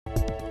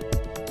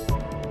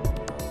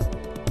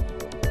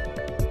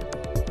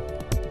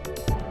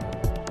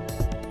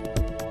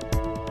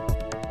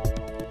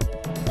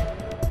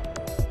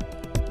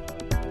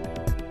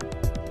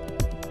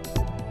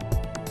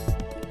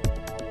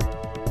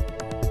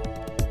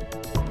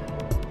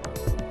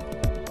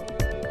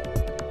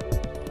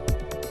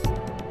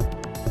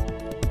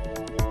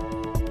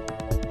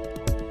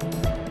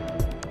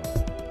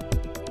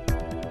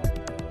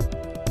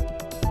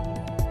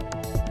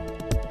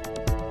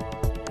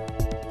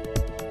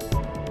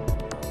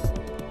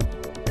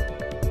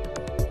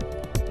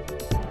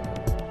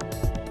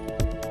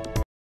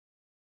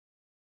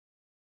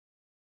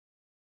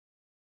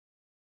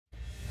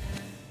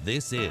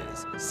This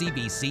is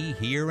CBC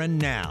Here and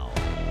Now.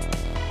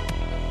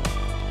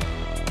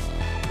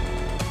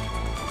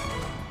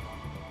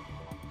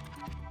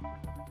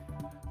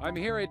 I'm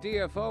here at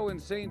DFO in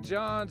St.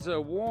 John's,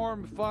 a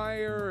warm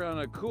fire on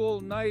a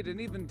cool night, and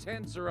even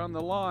tents are on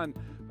the lawn.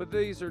 But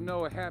these are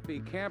no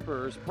happy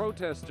campers.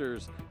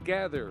 Protesters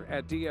gather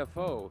at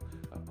DFO.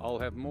 I'll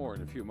have more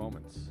in a few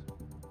moments.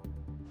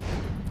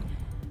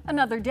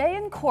 Another day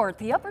in court.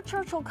 The Upper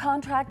Churchill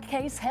contract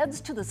case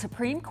heads to the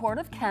Supreme Court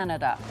of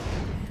Canada.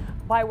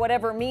 By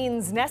whatever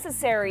means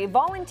necessary,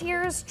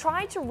 volunteers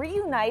try to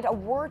reunite a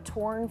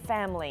war-torn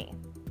family.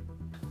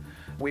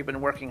 We've been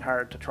working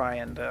hard to try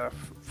and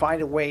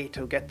find a way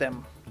to get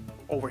them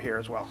over here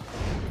as well.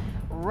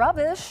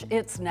 Rubbish.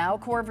 It's now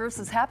Core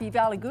versus Happy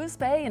Valley Goose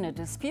Bay in a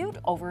dispute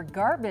over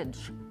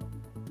garbage.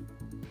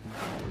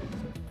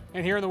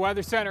 And here in the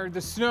Weather Center,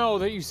 the snow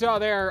that you saw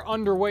there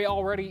underway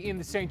already in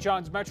the St.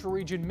 John's metro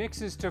region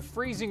mixes to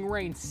freezing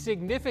rain.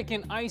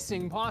 Significant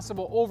icing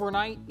possible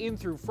overnight in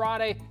through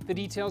Friday. The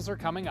details are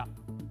coming up.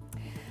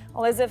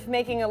 Well, as if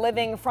making a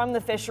living from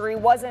the fishery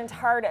wasn't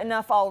hard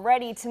enough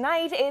already,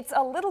 tonight it's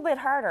a little bit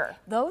harder.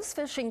 Those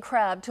fishing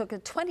crab took a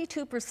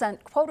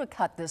 22% quota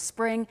cut this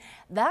spring.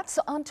 That's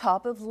on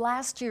top of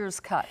last year's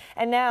cut.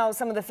 And now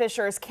some of the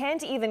fishers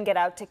can't even get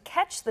out to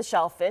catch the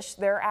shellfish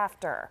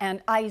thereafter.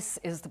 And ice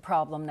is the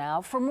problem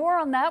now. For more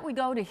on that, we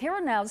go to Here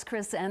and Now's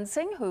Chris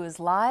Ensing, who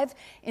is live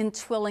in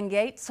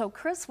Twillingate. So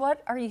Chris,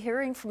 what are you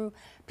hearing from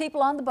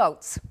people on the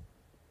boats?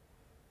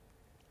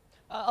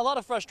 A lot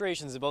of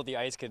frustrations about the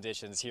ice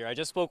conditions here. I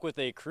just spoke with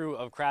a crew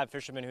of crab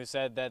fishermen who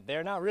said that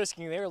they're not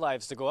risking their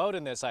lives to go out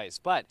in this ice.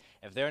 But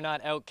if they're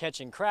not out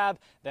catching crab,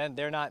 then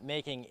they're not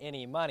making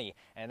any money.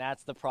 And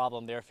that's the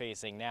problem they're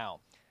facing now.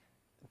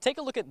 Take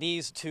a look at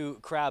these two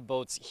crab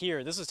boats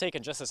here. This was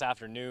taken just this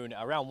afternoon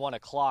around 1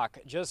 o'clock,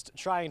 just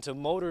trying to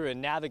motor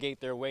and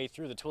navigate their way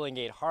through the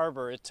Twillingate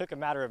Harbor. It took a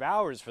matter of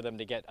hours for them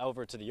to get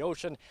over to the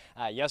ocean.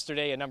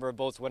 Yesterday, a number of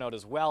boats went out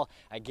as well,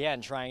 again,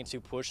 trying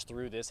to push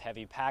through this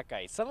heavy pack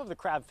ice. Some of the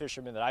crab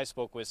fishermen that I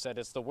spoke with said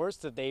it's the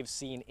worst that they've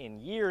seen in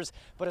years,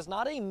 but it's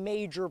not a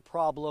major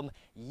problem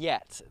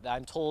yet.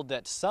 I'm told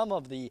that some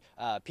of the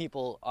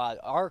people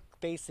are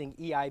facing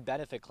EI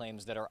benefit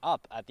claims that are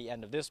up at the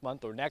end of this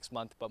month or next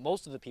month, but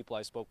most of the people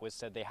I spoke with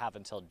said they have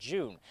until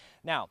June.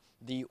 Now,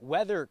 the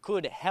weather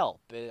could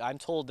help. I'm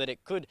told that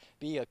it could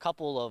be a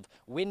couple of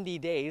windy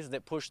days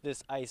that push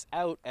this ice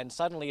out and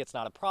suddenly it's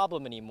not a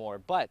problem anymore,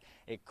 but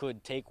it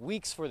could take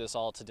weeks for this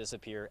all to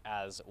disappear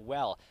as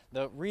well.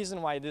 The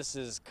reason why this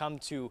has come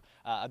to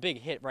a big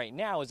hit right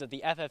now is that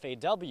the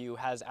FFAW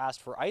has asked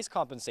for ice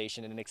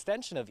compensation and an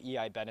extension of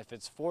EI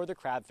benefits for the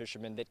crab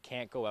fishermen that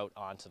can't go out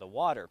onto the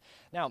water.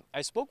 Now,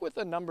 I spoke with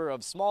a number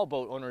of small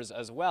boat owners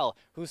as well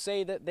who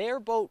say that their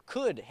boat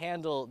could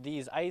handle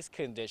these ice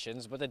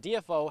conditions, but the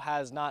DFO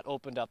has not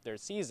opened up their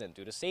season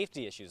due to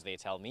safety issues, they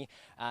tell me.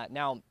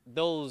 Now,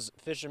 those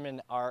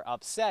fishermen are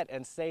upset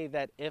and say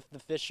that if the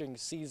fishing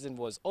season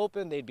was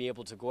open, they'd be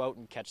able to go out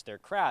and catch their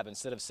crab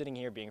instead of sitting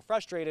here being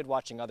frustrated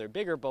watching other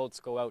bigger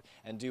boats go out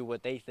and do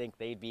what they think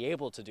they'd be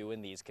able to do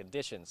in these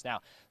conditions.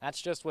 Now,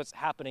 that's just what's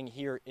happening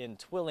here in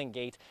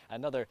Twillingate.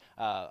 Another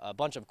a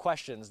bunch of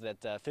questions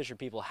that fisher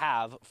people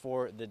have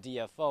for the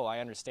DFO. I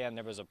understand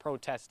there was a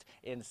protest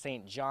in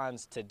St.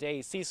 John's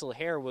today. Cecil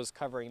Hare was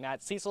covering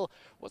that. Cecil,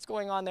 what's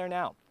going on there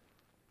now?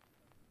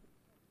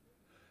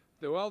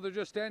 Well, they're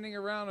just standing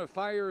around a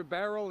fire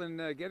barrel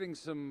and getting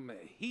some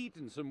heat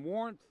and some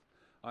warmth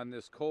on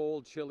this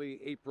cold, chilly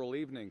April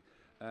evening.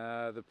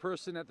 The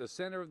person at the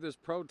center of this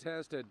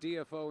protest at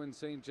DFO in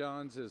St.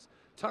 John's is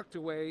tucked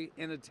away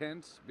in a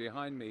tent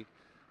behind me,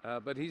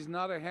 but he's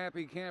not a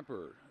happy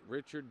camper.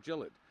 Richard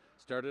Gillett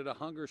started a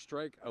hunger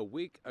strike a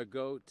week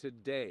ago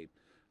today.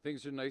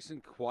 Things are nice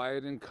and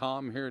quiet and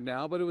calm here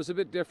now, but it was a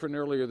bit different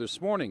earlier this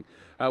morning.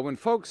 When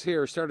folks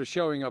here started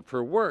showing up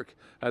for work,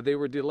 they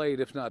were delayed,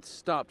 if not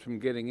stopped, from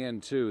getting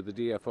into the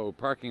DFO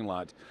parking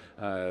lot.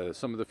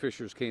 Some of the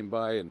fishers came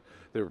by, and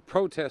there were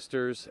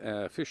protesters,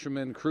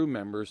 fishermen, crew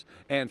members,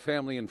 and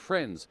family and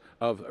friends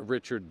of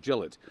Richard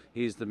Gillett.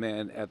 He's the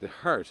man at the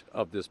heart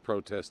of this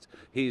protest.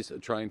 He's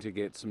trying to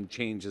get some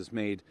changes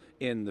made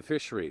in the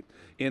fishery.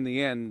 In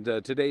the end,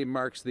 today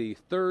marks the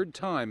third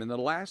time in the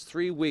last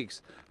 3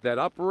 weeks that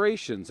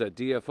operations at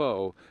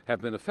DFO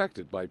have been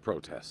affected by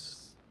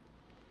protests.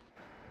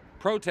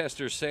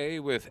 Protesters say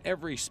with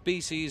every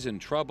species in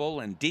trouble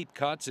and deep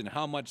cuts in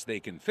how much they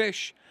can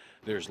fish,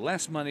 there's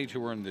less money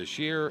to earn this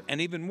year,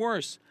 and even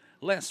worse,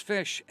 less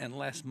fish and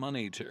less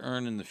money to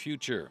earn in the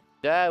future.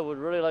 Dad would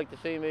really like to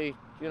see me,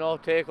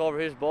 take over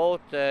his boat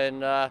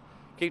and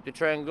keep the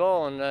trend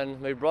going, and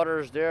my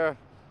brother's there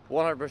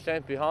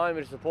 100% behind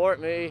me to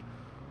support me,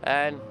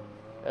 and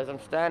as I'm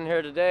standing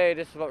here today,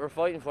 this is what we're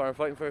fighting for. I'm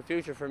fighting for a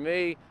future for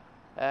me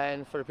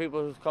and for the people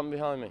who's come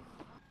behind me.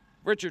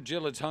 Richard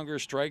Gillett's hunger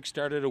strike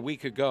started a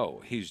week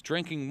ago. He's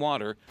drinking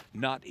water,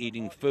 not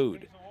eating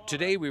food.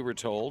 Today, we were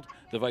told,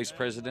 the vice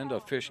president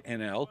of Fish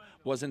NL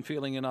wasn't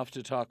feeling enough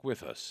to talk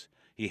with us.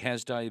 He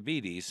has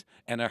diabetes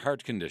and a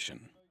heart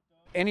condition.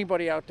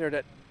 Anybody out there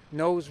that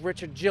knows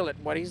Richard Gillett,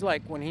 what he's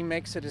like when he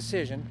makes a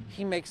decision.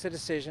 He makes a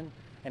decision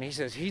and he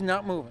says he's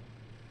not moving.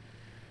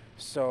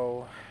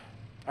 So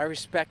I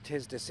respect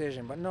his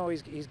decision, but no,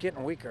 he's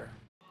getting weaker.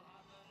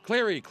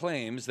 Cleary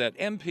claims that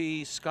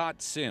MP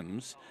Scott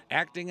Sims,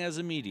 acting as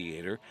a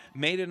mediator,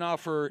 made an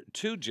offer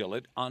to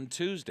Gillett on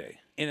Tuesday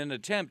in an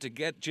attempt to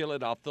get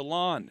Gillett off the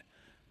lawn,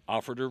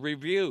 offered a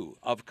review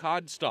of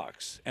cod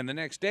stocks, and the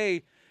next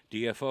day,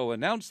 DFO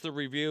announced the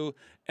review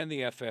and the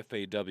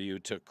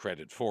FFAW took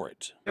credit for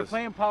it. They're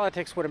playing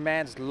politics with a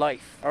man's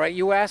life. All right,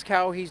 you ask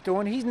how he's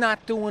doing. He's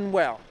not doing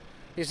well.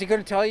 Is he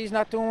going to tell you he's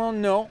not doing well?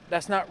 No,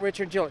 that's not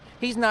Richard Gillett.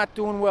 He's not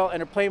doing well,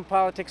 and they're playing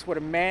politics with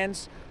a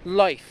man's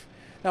life.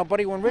 Now,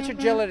 buddy, when Richard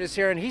Gillett is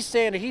here and he's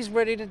saying that he's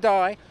ready to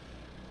die,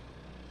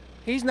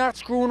 he's not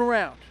screwing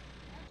around.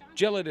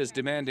 Gillett is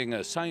demanding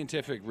a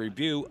scientific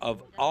review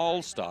of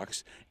all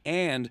stocks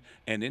and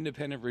an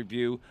independent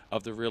review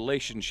of the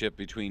relationship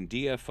between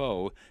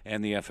DFO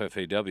and the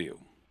FFAW.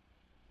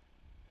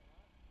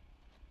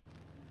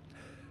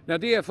 Now,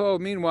 DFO,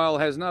 meanwhile,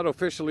 has not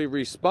officially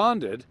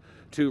responded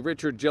to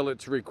Richard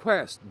Gillett's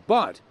request,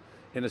 but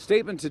in a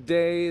statement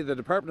today, the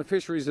Department of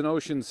Fisheries and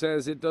Oceans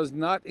says it does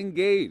not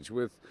engage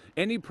with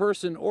any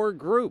person or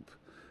group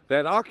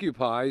that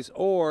occupies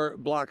or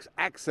blocks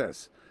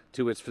access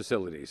to its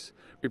facilities.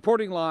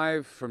 Reporting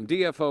live from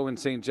DFO in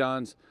St.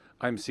 John's,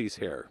 I'm Cease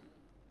Hare.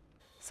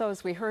 So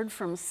as we heard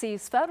from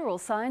Cease, federal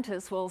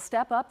scientists will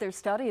step up their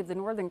study of the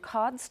northern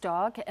cod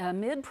stock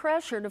amid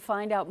pressure to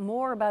find out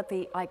more about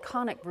the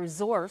iconic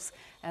resource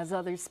as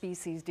other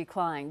species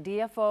decline.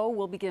 DFO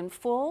will begin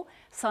full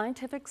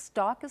scientific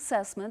stock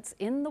assessments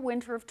in the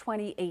winter of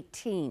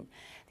 2018.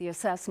 The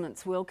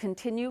assessments will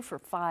continue for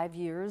 5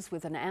 years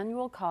with an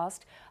annual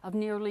cost of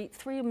nearly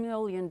 $3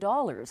 million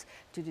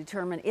to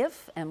determine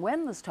if and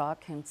when the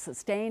stock can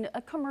sustain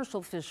a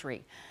commercial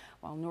fishery.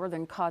 While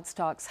northern cod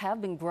stocks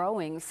have been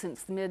growing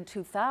since the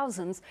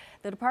mid-2000s,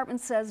 the department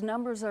says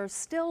numbers are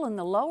still in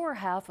the lower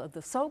half of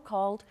the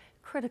so-called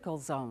critical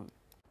zone.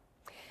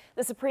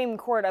 The Supreme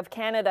Court of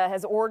Canada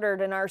has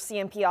ordered an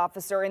RCMP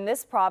officer in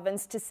this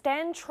province to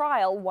stand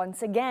trial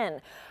once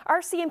again.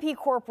 RCMP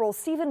Corporal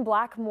Stephen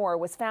Blackmore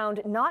was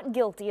found not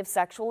guilty of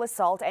sexual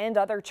assault and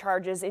other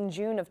charges in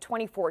June of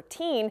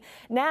 2014.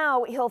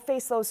 Now he'll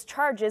face those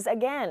charges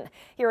again.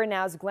 Here and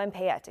Now's Glenn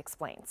Payette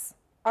explains.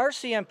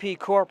 RCMP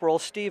Corporal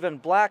Stephen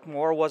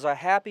Blackmore was a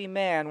happy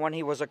man when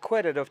he was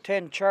acquitted of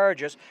 10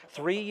 charges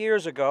 3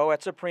 years ago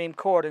at Supreme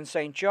Court in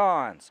St.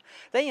 John's.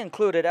 They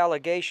included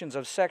allegations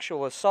of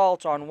sexual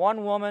assault on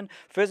one woman,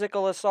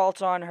 physical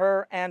assaults on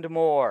her, and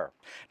more.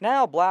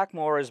 Now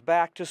Blackmore is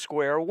back to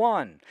square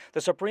one.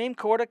 The Supreme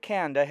Court of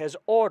Canada has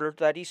ordered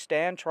that he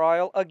stand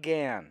trial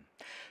again.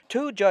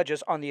 2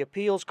 judges on the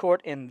appeals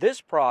court in this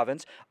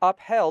province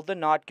upheld the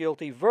not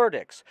guilty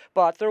verdicts,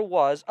 but there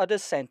was a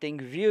dissenting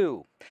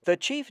view. The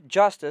Chief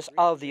Justice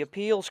of the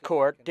appeals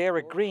court,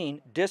 Derek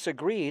Green,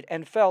 disagreed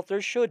and felt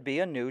there should be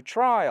a new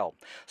trial.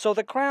 So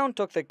the Crown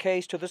took the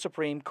case to the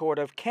Supreme Court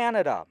of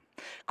Canada.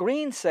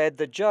 Green said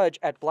the judge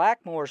at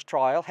Blackmore's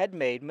trial had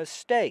made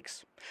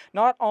mistakes.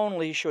 Not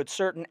only should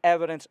certain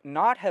evidence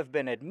not have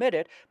been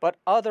admitted, but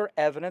other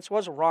evidence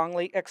was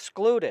wrongly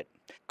excluded.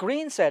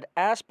 Green said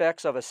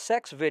aspects of a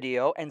sex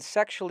video and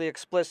sexually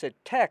explicit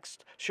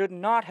text should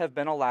not have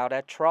been allowed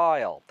at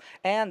trial,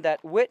 and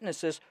that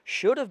witnesses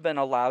should have been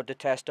allowed to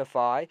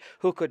testify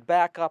who could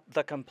back up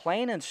the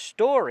complainant's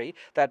story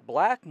that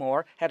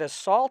Blackmore had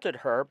assaulted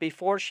her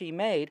before she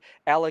made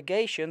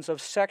allegations of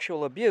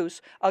sexual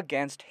abuse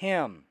against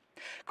him.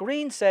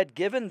 Green said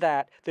given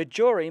that, the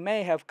jury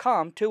may have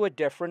come to a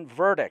different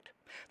verdict.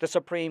 The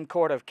Supreme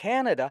Court of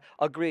Canada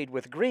agreed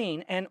with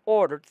Green and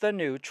ordered the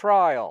new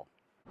trial.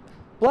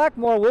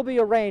 Blackmore will be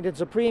arraigned in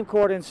Supreme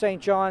Court in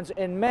St. John's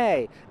in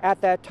May.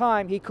 At that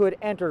time, he could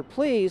enter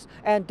pleas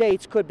and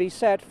dates could be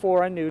set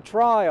for a new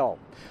trial.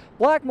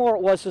 Blackmore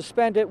was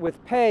suspended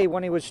with pay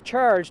when he was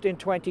charged in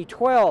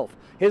 2012.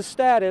 His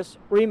status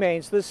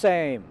remains the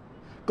same.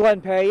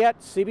 Glenn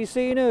Payette,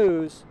 CBC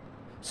News,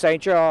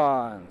 St.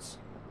 John's.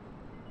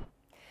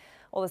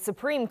 Well, the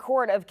Supreme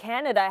Court of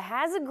Canada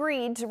has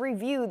agreed to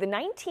review the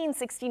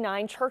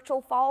 1969 Churchill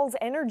Falls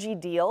energy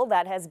deal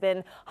that has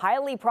been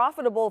highly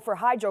profitable for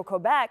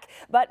Hydro-Quebec,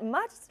 but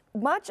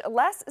much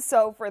less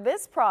so for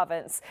this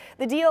province.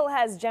 The deal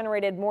has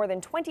generated more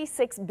than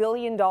 $26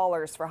 billion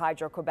for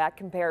Hydro-Quebec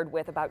compared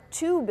with about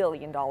 $2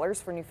 billion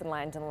for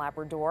Newfoundland and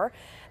Labrador.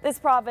 This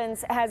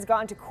province has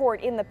gone to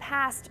court in the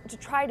past to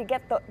try to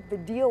get the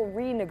deal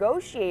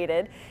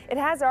renegotiated. It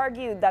has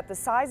argued that the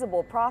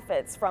sizable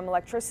profits from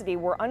electricity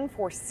were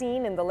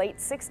unforeseen in the late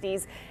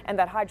 60s and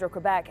that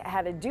Hydro-Quebec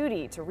had a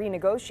duty to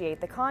renegotiate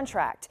the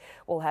contract.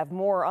 We'll have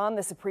more on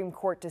the Supreme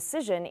Court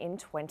decision in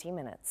 20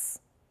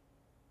 minutes.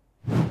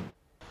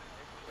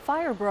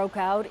 Fire broke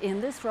out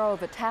in this row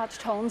of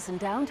attached homes in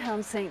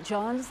downtown St.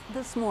 John's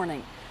this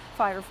morning.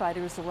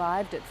 Firefighters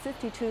arrived at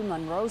 52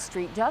 Monroe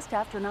Street just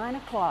after 9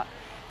 o'clock.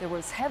 There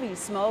was heavy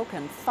smoke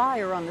and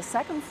fire on the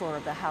second floor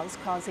of the house,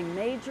 causing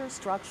major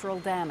structural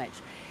damage.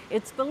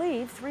 It's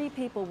believed 3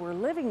 people were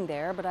living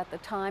there, but at the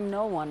time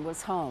no one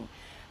was home.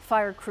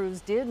 Fire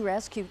crews did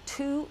rescue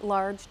 2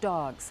 large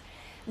dogs.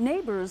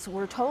 Neighbors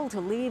were told to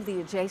leave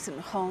the adjacent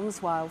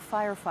homes while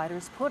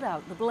firefighters put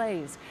out the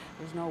blaze.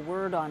 There's no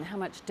word on how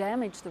much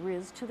damage there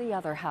is to the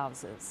other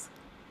houses.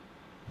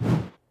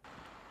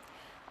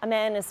 A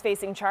man is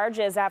facing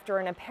charges after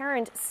an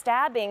apparent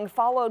stabbing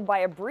followed by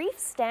a brief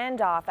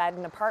standoff at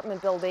an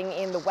apartment building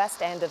in the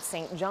west end of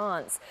St.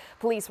 John's.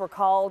 Police were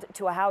called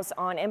to a house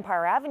on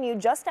Empire Avenue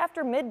just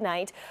after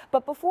midnight,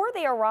 but before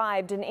they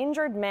arrived, an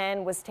injured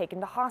man was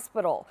taken to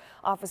hospital.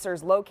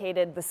 Officers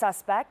located the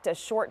suspect a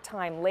short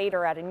time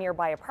later at a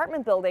nearby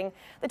apartment building.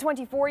 The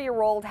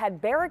 24-year-old had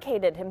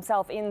barricaded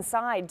himself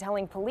inside,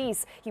 telling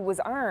police he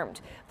was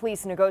armed.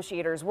 Police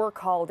negotiators were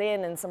called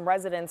in and some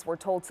residents were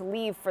told to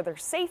leave for their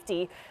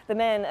safety. The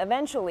man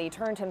eventually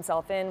turned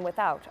himself in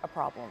without a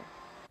problem.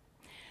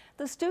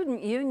 The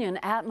student union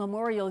at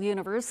Memorial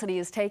University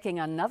is taking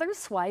another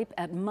swipe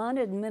at MUN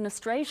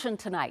administration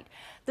tonight.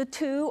 The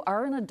two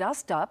are in a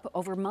dust-up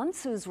over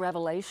Munsu's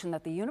revelation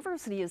that the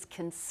university is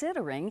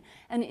considering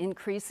an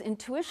increase in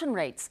tuition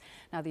rates.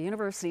 Now, the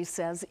university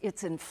says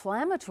it's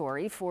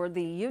inflammatory for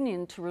the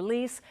union to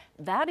release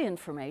that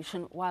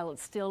information while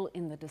it's still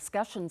in the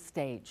discussion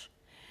stage.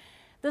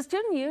 The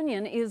student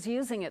union is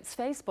using its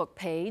Facebook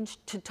page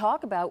to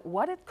talk about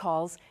what it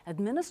calls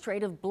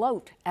administrative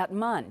bloat at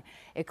MUN.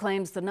 It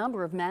claims the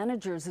number of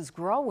managers is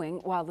growing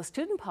while the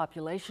student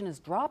population is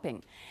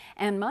dropping.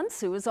 And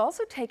Munsu is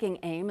also taking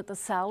aim at the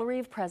salary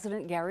of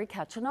President Gary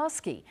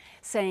Kaczynowski,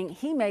 saying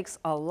he makes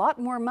a lot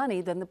more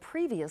money than the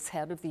previous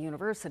head of the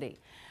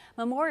university.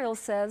 Memorial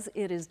says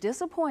it is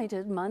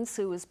disappointed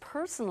Munsu is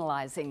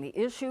personalizing the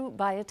issue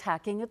by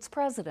attacking its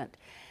president.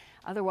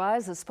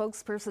 Otherwise, a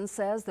spokesperson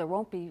says there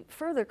won't be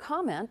further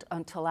comment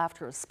until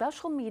after a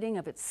special meeting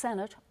of its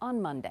Senate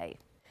on Monday.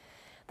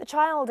 The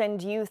child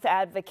and youth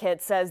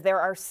advocate says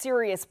there are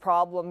serious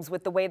problems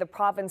with the way the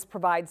province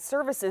provides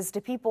services to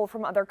people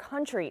from other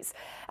countries.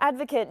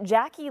 Advocate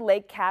Jackie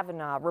Lake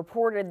Kavanaugh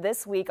reported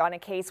this week on a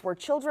case where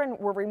children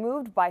were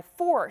removed by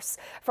force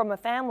from a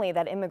family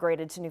that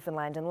immigrated to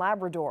Newfoundland and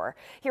Labrador.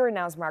 Here and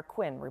Now's Mark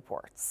Quinn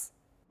reports.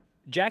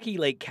 Jackie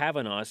Lake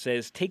Kavanaugh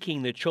says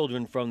taking the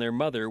children from their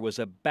mother was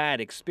a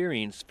bad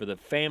experience for the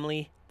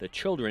family, the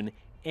children,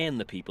 and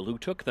the people who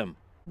took them.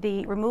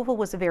 The removal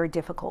was a very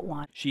difficult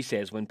one. She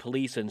says when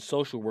police and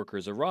social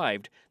workers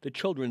arrived, the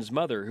children's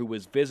mother, who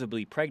was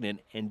visibly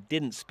pregnant and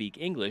didn't speak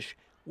English,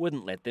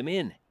 wouldn't let them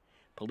in.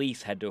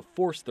 Police had to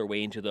force their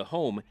way into the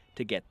home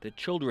to get the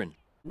children.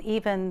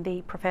 Even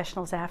the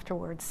professionals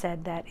afterwards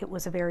said that it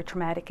was a very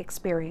traumatic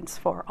experience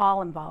for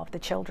all involved, the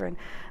children,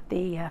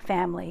 the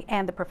family,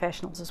 and the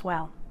professionals as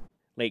well.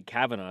 Lake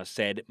Kavanaugh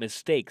said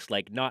mistakes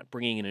like not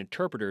bringing an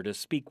interpreter to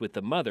speak with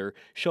the mother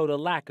showed a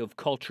lack of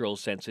cultural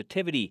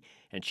sensitivity,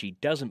 and she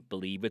doesn't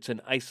believe it's an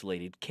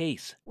isolated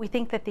case. We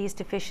think that these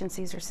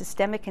deficiencies are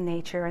systemic in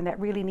nature and that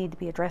really need to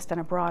be addressed on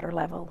a broader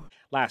level.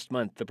 Last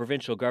month, the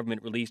provincial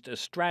government released a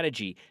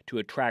strategy to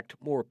attract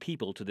more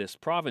people to this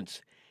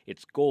province.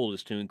 Its goal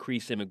is to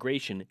increase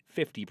immigration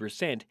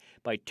 50%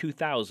 by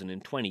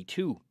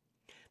 2022.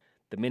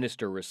 The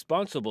minister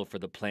responsible for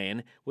the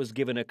plan was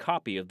given a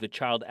copy of the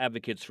Child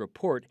Advocate's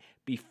report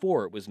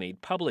before it was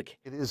made public.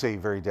 It is a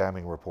very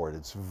damning report.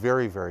 It's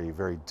very, very,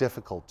 very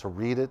difficult to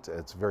read it.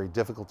 It's very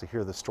difficult to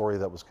hear the story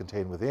that was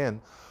contained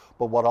within.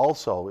 But what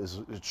also is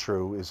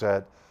true is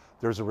that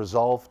there's a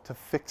resolve to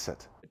fix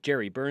it.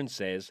 Jerry Burns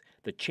says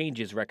the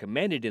changes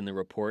recommended in the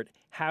report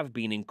have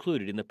been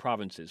included in the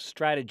province's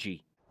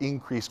strategy.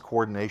 Increased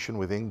coordination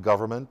within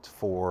government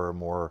for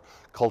more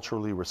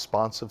culturally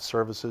responsive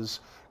services,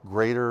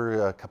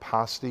 greater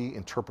capacity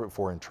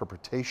for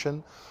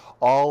interpretation,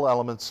 all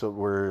elements that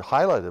were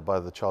highlighted by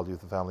the Child,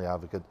 Youth and Family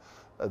Advocate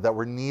that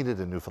were needed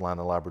in Newfoundland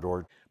and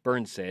Labrador.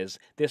 Burns says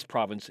this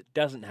province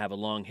doesn't have a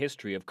long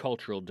history of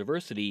cultural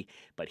diversity,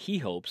 but he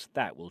hopes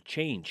that will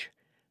change.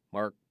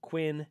 Mark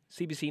Quinn,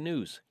 CBC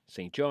News,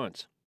 St.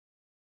 John's.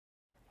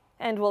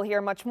 And we'll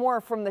hear much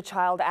more from the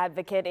Child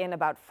Advocate in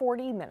about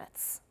 40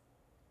 minutes.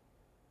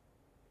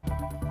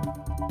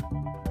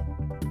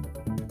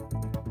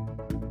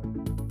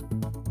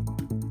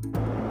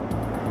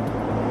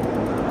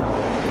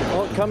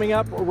 Well, coming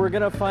up, we're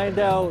going to find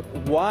out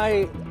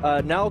why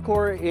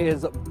Nalcor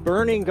is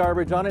burning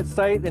garbage on its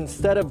site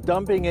instead of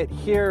dumping it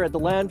here at the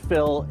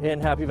landfill in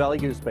Happy Valley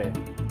Goose Bay.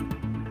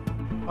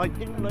 I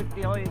didn't like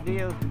the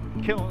idea of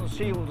killing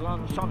seals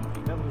on Sunday.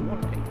 That was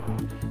one thing.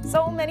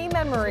 So many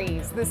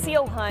memories. The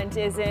seal hunt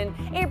is in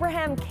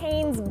Abraham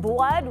Cain's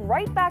blood,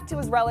 right back to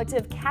his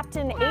relative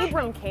Captain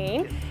Abram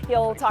Cain.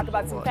 He'll talk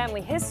about some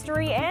family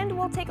history, and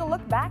we'll take a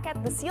look back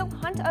at the seal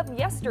hunt of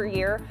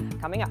yesteryear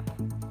coming up.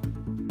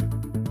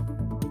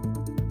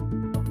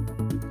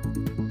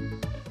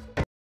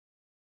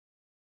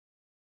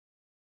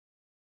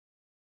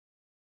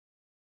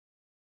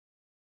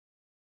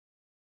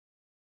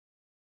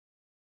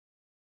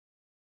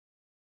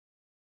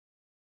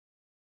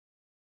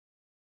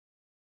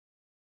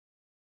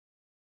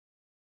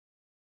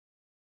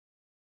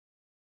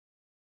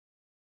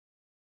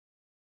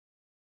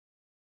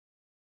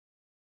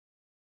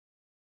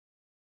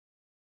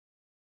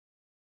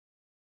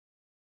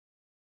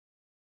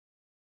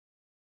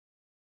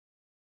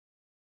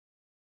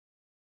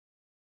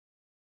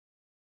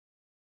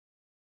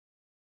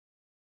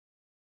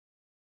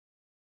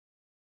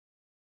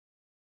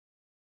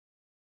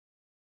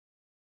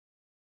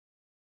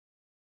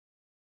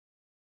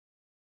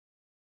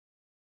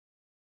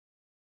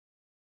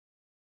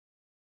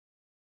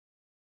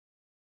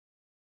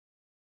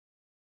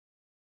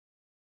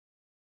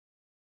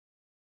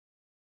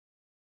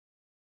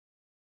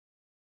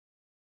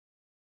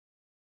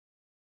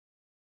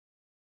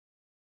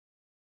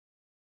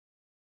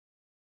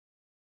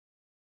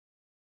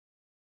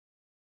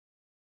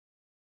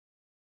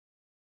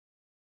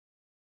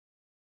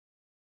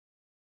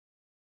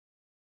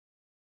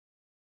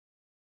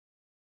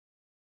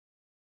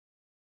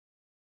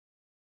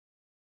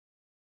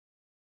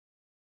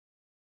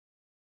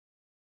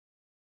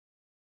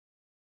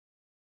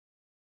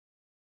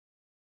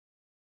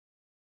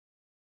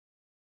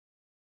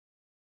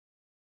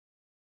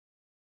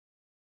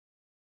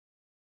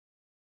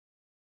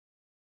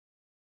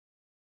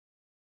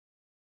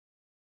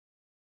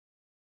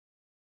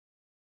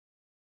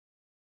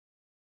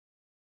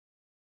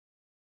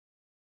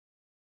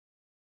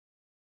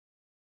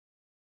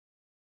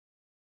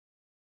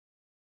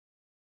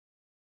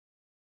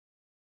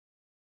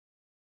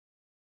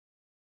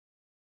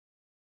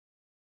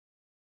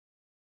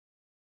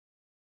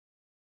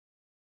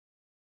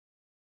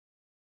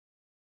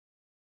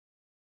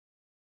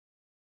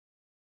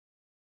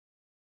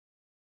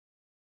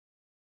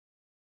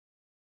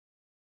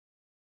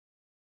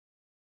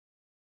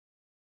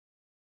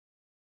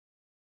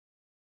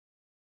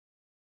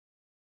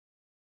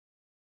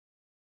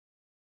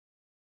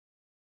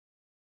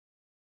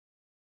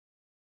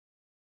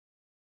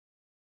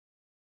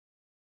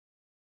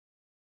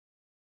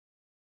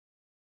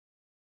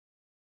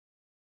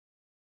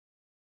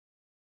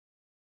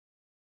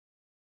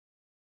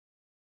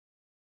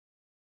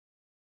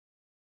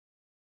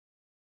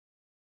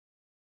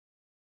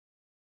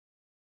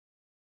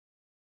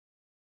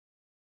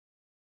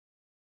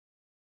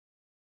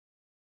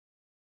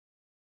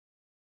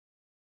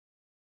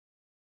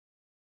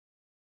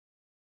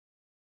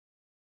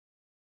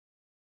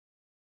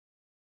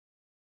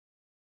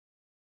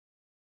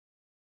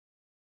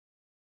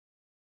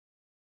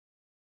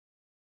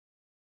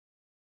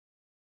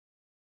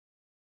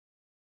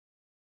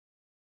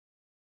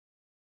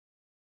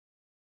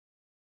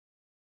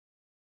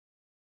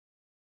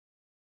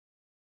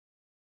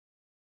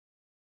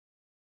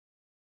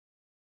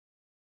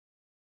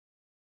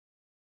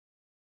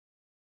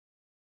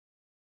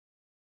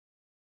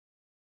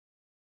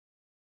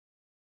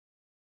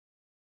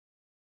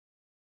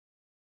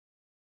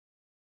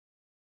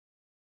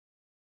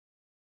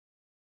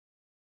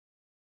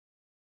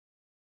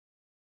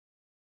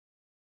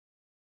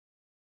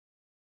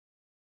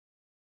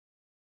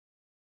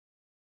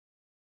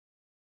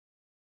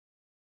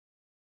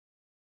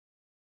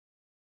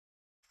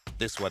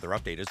 This weather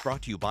update is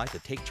brought to you by the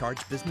Take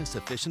Charge Business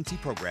Efficiency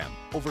Program.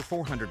 Over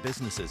 400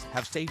 businesses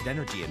have saved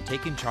energy and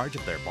taken charge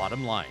of their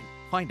bottom line.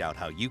 Find out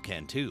how you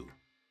can too.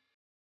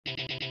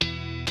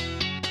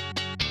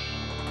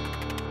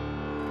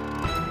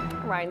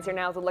 Ryan's here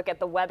now to look at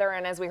the weather,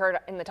 and as we heard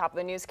in the top of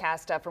the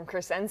newscast from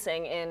Chris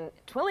Ensing in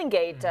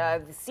Twillingate,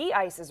 the sea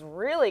ice is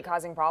really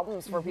causing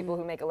problems for people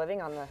who make a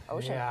living on the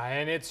ocean. Yeah,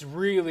 and it's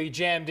really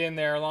jammed in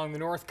there along the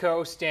north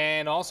coast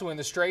and also in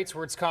the straits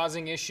where it's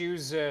causing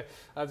issues of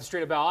the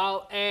Strait of Belle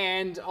Isle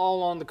and all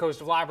along the coast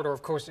of Labrador.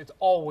 Of course, it's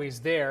always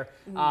there,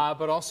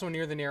 but also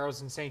near the Narrows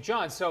and St.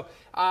 John's. So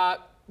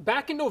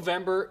back in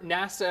November,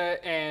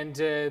 NASA and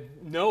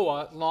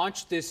NOAA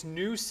launched this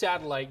new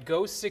satellite,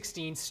 GOES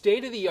 16,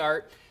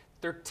 state-of-the-art.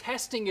 They're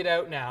testing it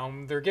out now.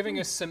 They're giving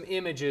us some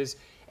images.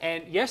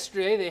 And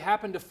yesterday, they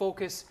happened to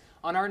focus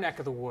on our neck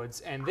of the woods.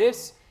 And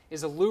this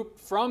is a loop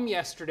from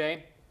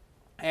yesterday.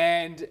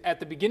 And at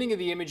the beginning of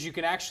the image, you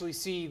can actually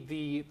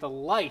see the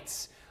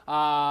lights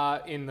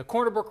in the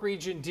Corner Brook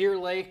region, Deer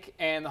Lake,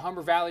 and the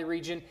Humber Valley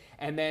region.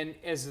 And then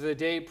as the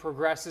day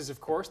progresses,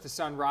 of course, the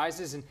sun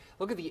rises. And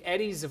look at the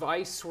eddies of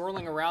ice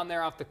swirling around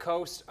there off the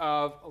coast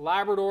of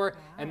Labrador.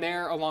 And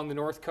there along the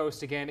north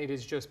coast, again, it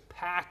is just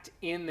packed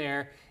in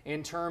there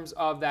in terms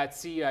of that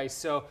sea ice.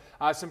 So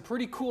some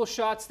pretty cool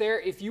shots there.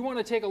 If you want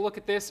to take a look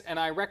at this, and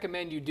I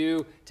recommend you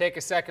do take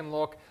a second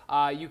look,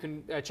 you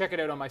can check it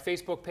out on my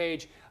Facebook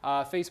page,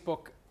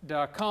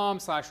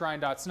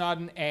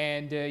 facebook.com/Ryan.Snoddon,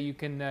 and you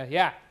can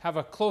have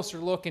a closer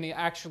look and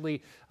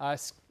actually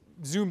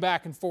zoom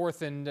back and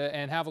forth and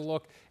have a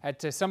look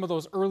at some of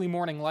those early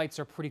morning lights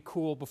are pretty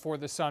cool before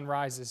the sun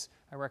rises.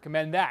 I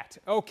recommend that.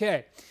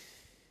 Okay.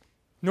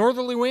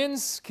 Northerly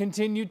winds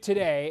continued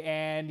today,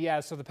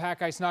 and so the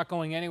pack ice not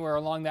going anywhere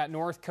along that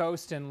north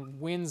coast, and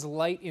winds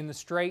light in the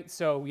strait,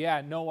 so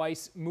no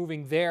ice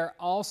moving there.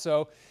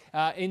 Also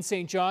in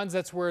St. John's,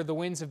 that's where the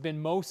winds have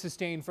been most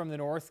sustained from the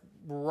north.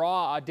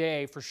 Raw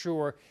day for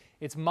sure.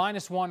 It's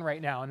 -1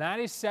 right now, and that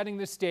is setting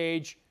the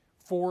stage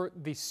for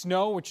the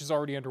snow, which is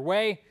already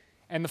underway,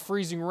 and the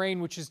freezing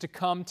rain, which is to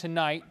come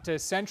tonight.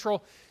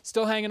 Central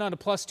still hanging on to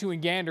 +2 in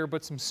Gander,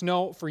 but some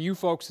snow for you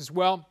folks as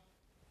well.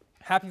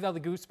 Happy Valley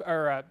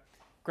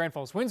Grand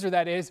Falls, Windsor,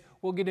 that is.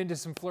 We'll get into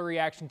some flurry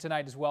action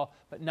tonight as well,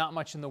 but not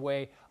much in the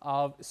way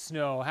of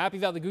snow. Happy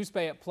Valley Goose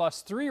Bay at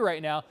 +3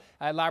 right now.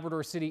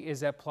 Labrador City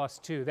is at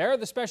 +2. There are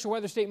the special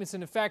weather statements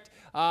in effect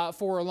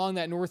for along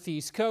that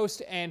northeast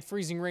coast, and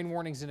freezing rain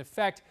warnings in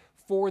effect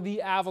for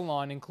the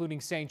Avalon, including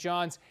St.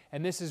 John's.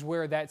 And this is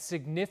where that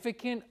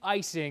significant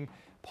icing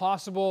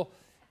possible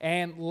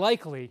and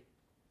likely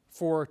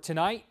for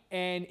tonight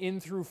and in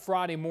through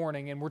Friday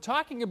morning. And we're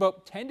talking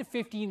about 10 to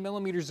 15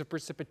 millimeters of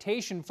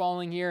precipitation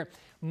falling here.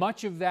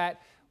 Much of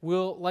that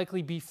will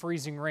likely be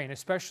freezing rain,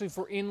 especially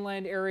for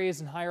inland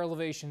areas and higher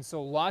elevations.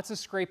 So lots of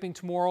scraping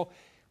tomorrow.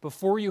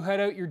 Before you head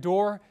out your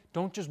door,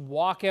 don't just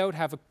walk out.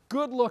 Have a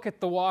good look at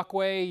the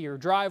walkway, your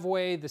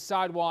driveway, the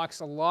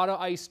sidewalks. A lot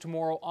of ice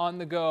tomorrow on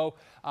the go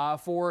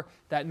for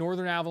that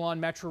northern Avalon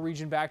metro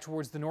region back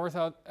towards the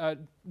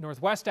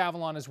northwest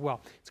Avalon as well.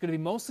 It's going to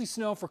be mostly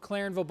snow for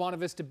Clarenville,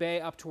 Bonavista Bay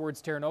up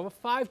towards Terra Nova,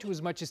 5 to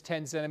as much as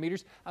 10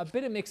 centimeters. A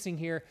bit of mixing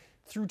here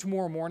through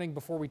tomorrow morning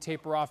before we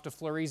taper off to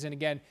flurries, and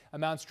again,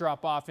 amounts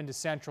drop off into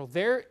central.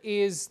 There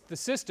is the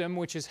system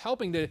which is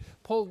helping to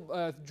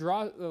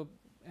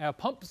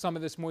pump some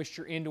of this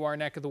moisture into our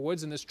neck of the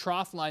woods, and this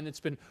trough line that's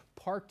been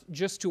parked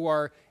just to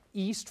our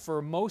east for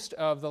most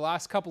of the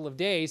last couple of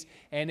days,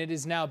 and it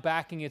is now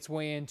backing its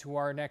way into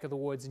our neck of the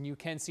woods. And you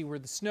can see where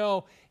the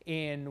snow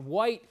in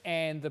white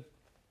and the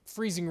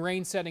freezing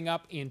rain setting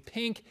up in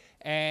pink,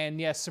 and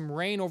yes, some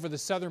rain over the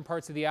southern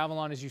parts of the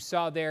Avalon, as you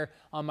saw there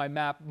on my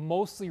map.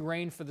 Mostly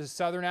rain for the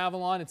southern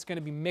Avalon. It's going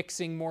to be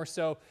mixing more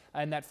so,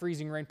 and that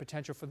freezing rain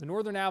potential for the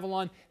northern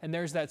Avalon. And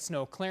there's that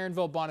snow,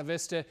 Clarenville,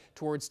 Bonavista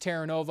towards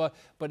Terra Nova,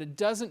 but it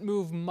doesn't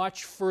move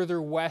much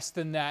further west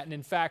than that. And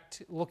in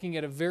fact, looking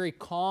at a very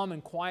calm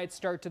and quiet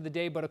start to the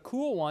day, but a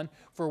cool one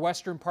for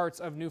western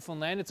parts of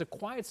Newfoundland. It's a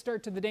quiet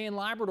start to the day in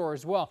Labrador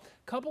as well.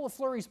 A couple of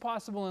flurries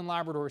possible in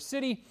Labrador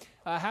City.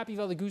 Happy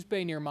Valley Goose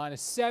Bay near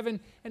 -7,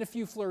 and a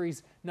few flurries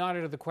not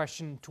out of the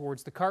question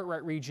towards the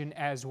Cartwright region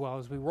as well.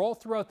 As we roll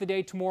throughout the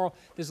day tomorrow,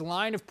 this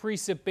line of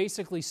precip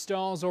basically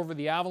stalls over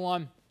the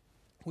Avalon.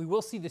 We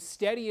will see the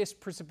steadiest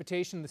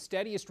precipitation, the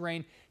steadiest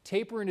rain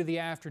taper into the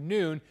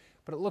afternoon,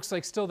 but it looks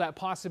like still that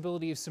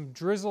possibility of some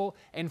drizzle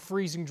and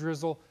freezing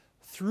drizzle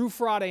through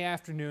Friday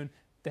afternoon,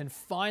 then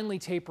finally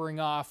tapering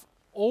off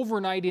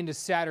overnight into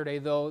Saturday,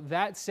 though.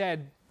 That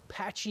said,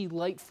 patchy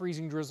light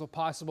freezing drizzle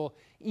possible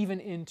even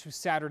into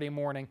Saturday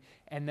morning,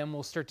 and then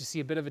we'll start to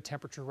see a bit of a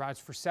temperature rise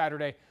for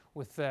Saturday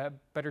with a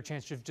better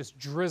chance of just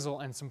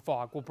drizzle and some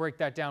fog. We'll break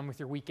that down with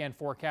your weekend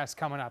forecast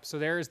coming up. So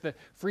there's the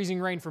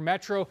freezing rain for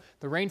Metro,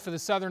 the rain for the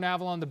southern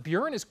Avalon. The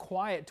Burin is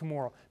quiet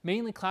tomorrow,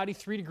 mainly cloudy,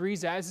 3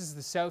 degrees, as is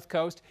the south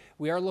coast.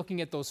 We are looking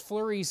at those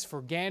flurries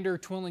for Gander,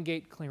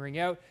 Twillingate clearing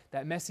out,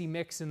 that messy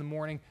mix in the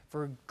morning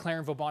for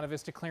Clarenville,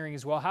 Bonavista clearing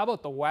as well. How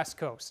about the west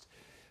coast?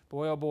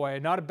 Boy, oh boy,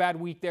 not a bad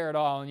week there at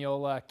all. And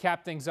you'll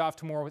cap things off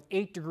tomorrow with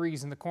 8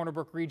 degrees in the Corner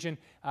Brook region,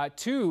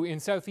 2 in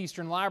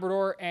southeastern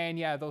Labrador, and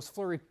yeah, those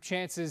flurry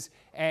chances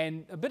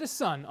and a bit of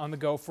sun on the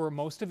go for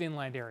most of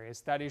inland areas.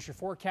 That is your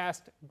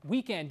forecast,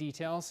 weekend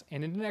details,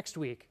 and into next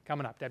week.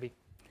 Coming up, Debbie.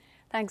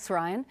 Thanks,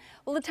 Ryan.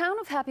 Well, the town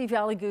of Happy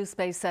Valley Goose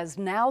Bay says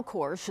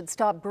Nalcor should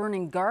stop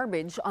burning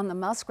garbage on the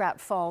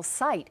Muskrat Falls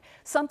site,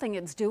 something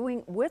it's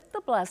doing with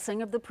the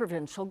blessing of the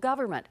provincial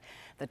government.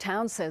 The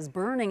town says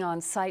burning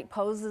on site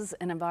poses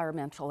an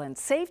environmental and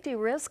safety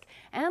risk,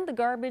 and the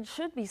garbage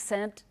should be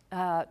sent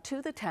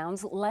to the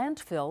town's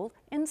landfill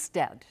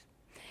instead.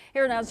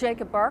 Here now,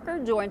 Jacob Barker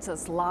joins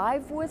us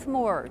live with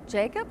more.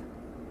 Jacob?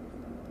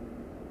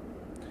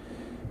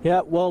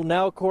 Yeah, well,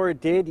 Nalcor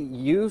did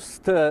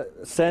used to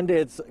send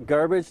its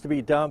garbage to be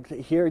dumped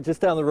here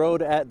just down the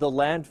road at the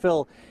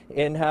landfill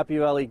in Happy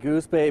Valley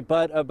Goose Bay,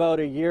 but about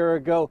a year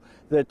ago,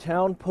 the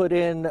town put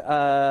in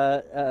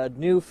a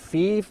new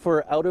fee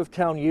for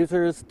out-of-town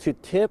users to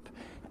tip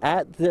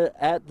at the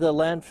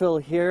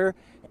landfill here,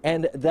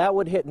 and that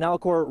would hit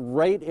Nalcor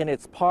right in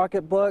its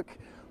pocketbook.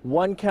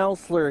 One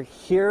councillor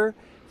here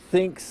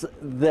thinks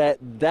that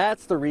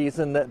that's the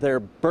reason that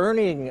they're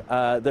burning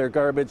their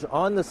garbage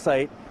on the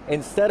site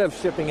instead of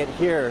shipping it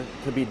here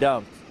to be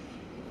dumped.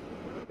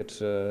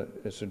 It's a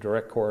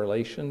direct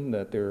correlation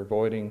that they're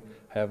avoiding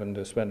having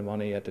to spend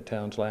money at the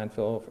town's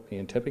landfill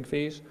in tipping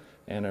fees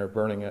and are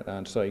burning it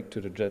on site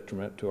to the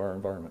detriment to our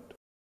environment.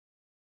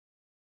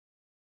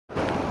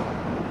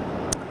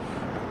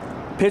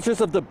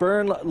 Pictures of the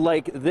burn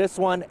like this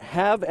one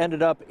have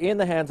ended up in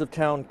the hands of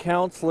town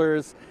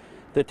councillors.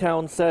 The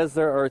town says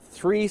there are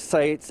 3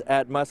 sites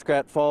at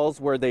Muskrat Falls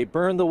where they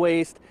burn the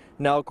waste.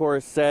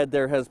 Nalcor said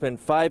there has been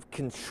 5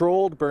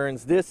 controlled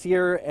burns this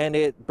year, and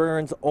it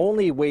burns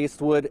only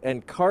waste wood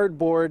and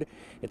cardboard.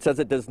 It says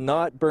it does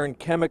not burn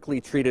chemically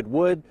treated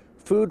wood,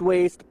 food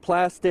waste,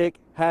 plastic,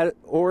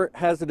 or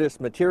hazardous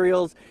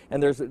materials,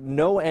 and there's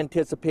no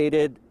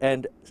anticipated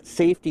and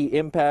safety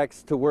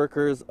impacts to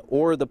workers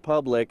or the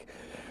public,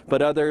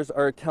 but others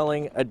are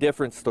telling a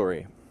different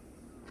story.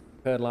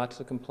 We've had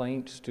lots of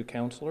complaints to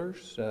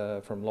councillors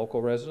from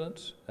local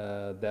residents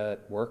that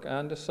work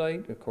on the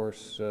site. Of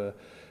course,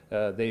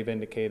 they've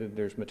indicated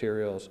there's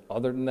materials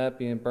other than that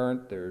being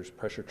burnt. There's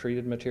pressure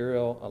treated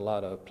material, a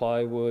lot of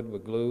plywood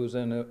with glues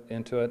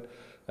into it,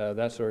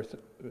 that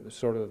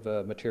sort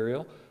of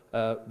material.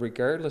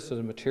 Regardless of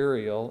the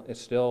material,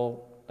 it's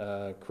still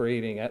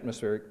creating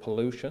atmospheric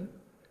pollution,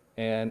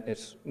 and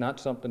it's not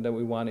something that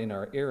we want in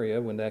our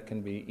area when that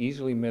can be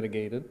easily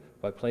mitigated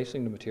by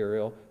placing the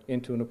material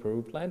into an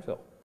approved landfill.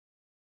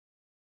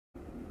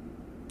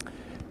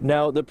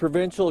 Now, the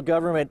provincial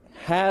government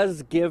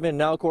has given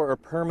Nalcor a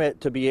permit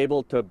to be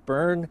able to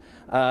burn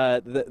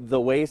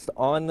the waste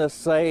on the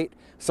site,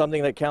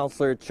 something that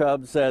Councillor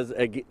Chubb says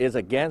is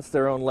against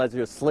their own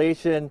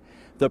legislation.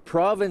 The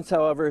province,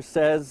 however,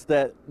 says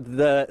that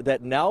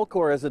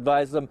Nalcor has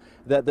advised them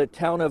that the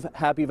town of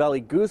Happy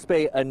Valley Goose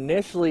Bay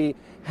initially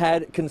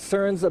had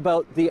concerns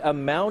about the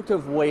amount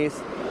of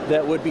waste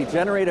that would be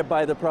generated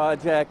by the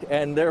project,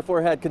 and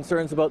therefore had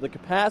concerns about the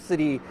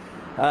capacity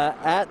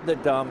at the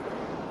dump.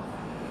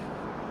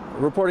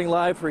 Reporting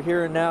live for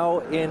Here and Now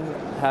in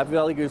Happy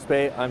Valley Goose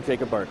Bay, I'm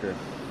Jacob Barker.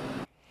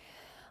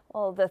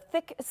 Well, the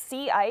thick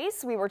sea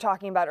ice we were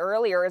talking about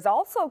earlier is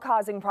also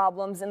causing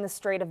problems in the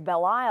Strait of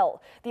Belle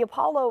Isle. The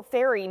Apollo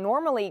ferry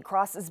normally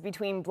crosses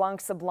between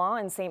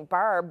Blanc-Sablon and St.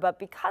 Barbe, but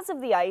because of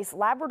the ice,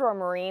 Labrador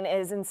Marine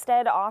is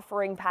instead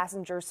offering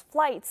passengers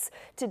flights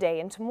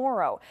today and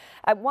tomorrow.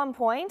 At one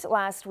point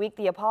last week,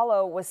 the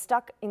Apollo was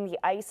stuck in the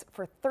ice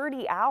for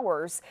 30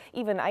 hours.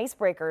 Even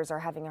icebreakers are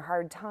having a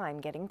hard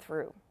time getting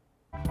through.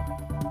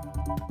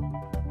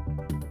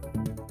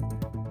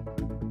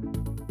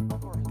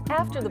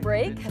 After the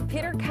break,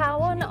 Peter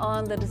Cowan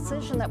on the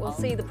decision that will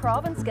see the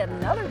province get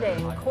another day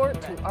in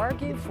court to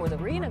argue for the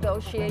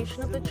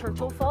renegotiation of the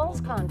Churchill Falls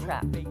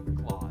contract.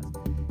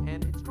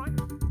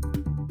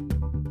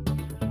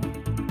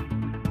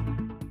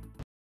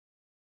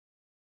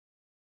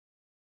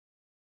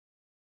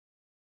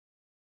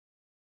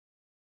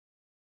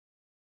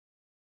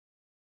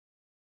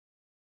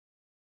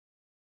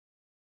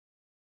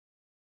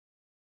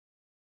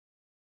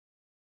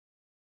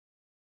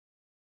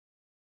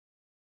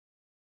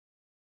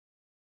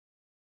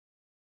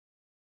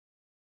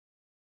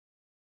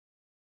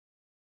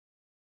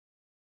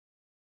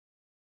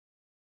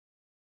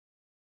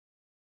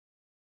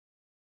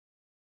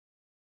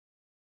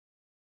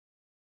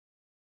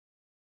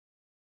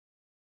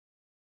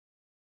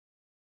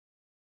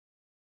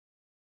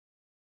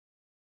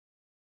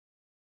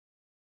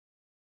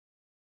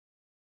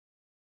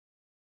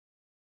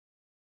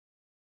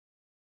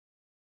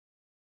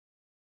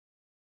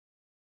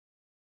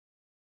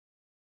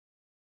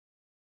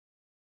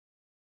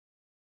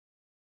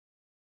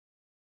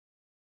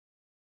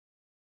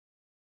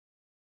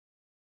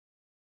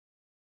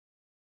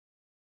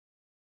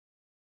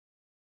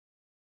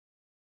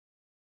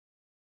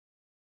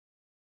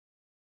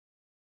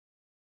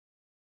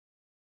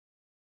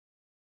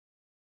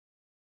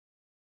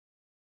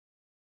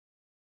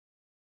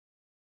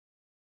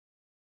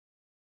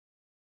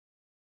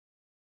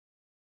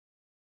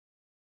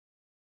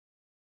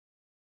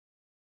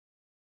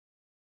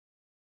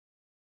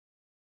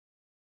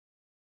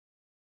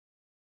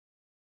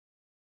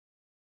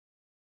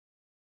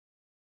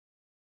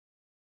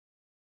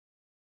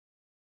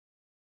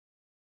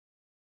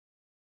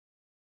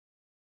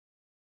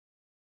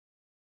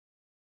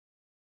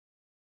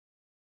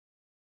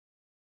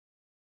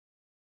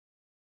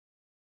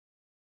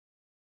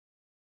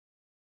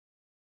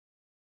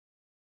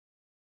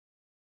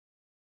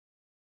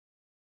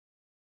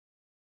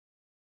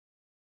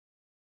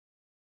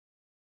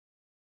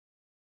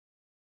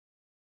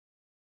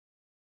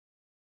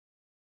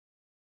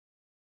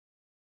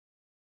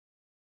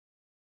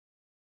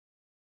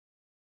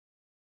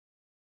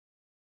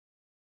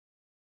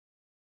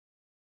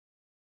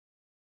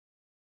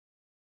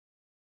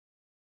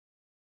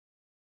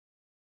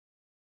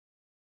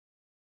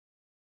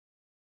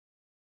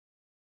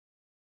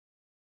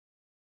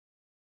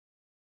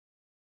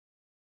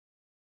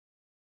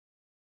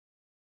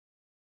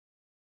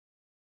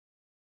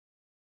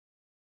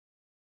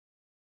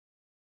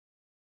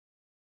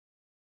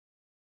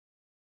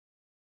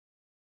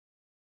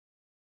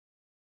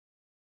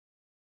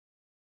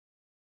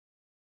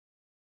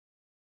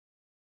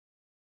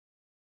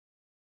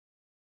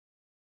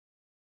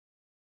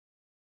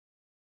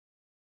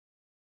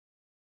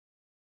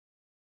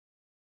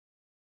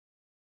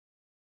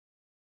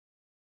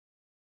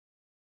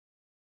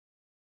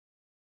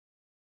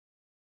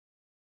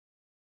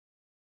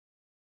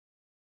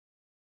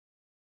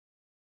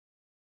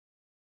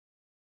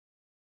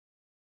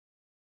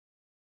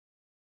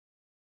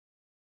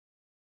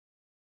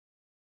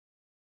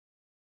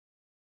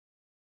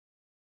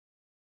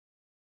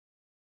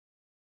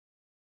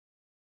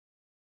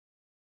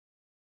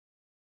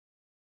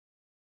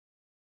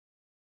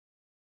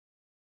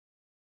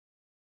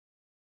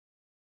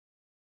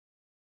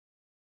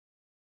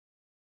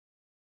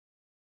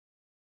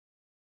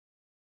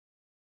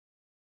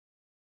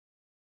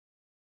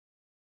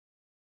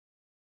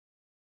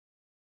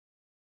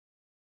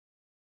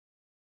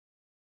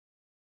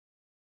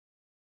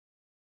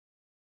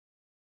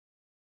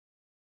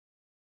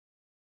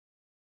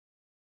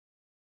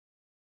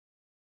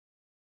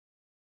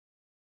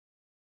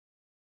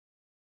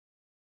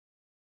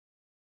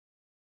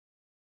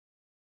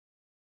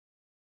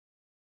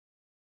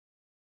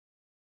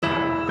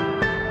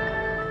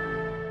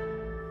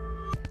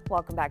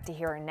 Welcome back to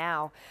Here and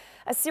Now.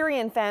 A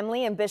Syrian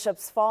family in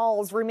Bishop's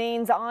Falls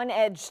remains on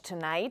edge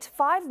tonight.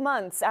 5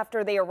 months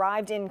after they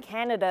arrived in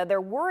Canada, they're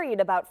worried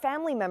about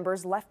family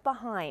members left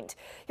behind.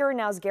 Here and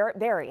Now's Garrett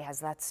Berry has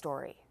that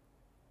story.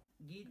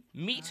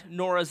 Meet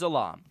Nora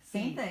Zalam.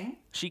 Same thing.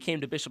 She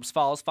came to Bishop's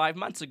Falls 5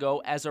 months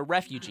ago as a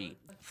refugee.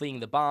 Fleeing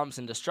the bombs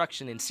and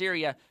destruction in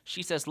Syria,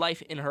 she says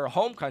life in her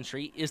home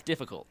country is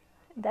difficult.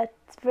 That's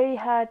very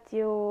hard.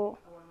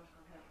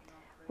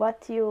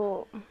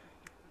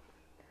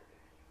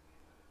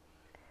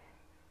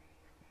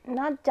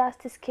 Not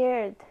just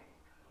scared.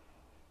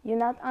 You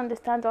not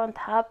understand what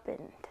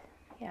happened.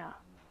 Yeah.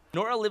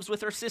 Nora lives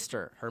with her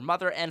sister, her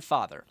mother and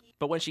father.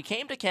 But when she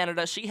came to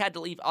Canada, she had to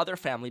leave other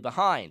family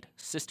behind.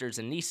 Sisters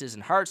and nieces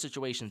in hard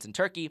situations in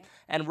Turkey,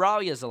 and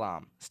Rawia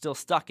Zalam, still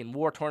stuck in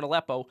war-torn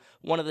Aleppo,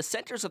 one of the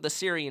centers of the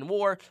Syrian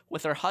war,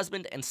 with her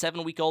husband and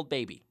 7-week-old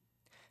baby.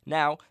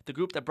 Now, the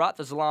group that brought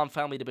the Zalam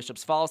family to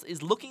Bishop's Falls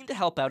is looking to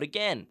help out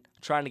again,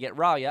 trying to get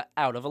Rawia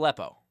out of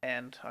Aleppo.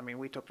 And I mean,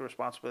 we took the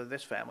responsibility of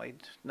this family,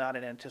 not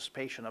in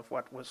anticipation of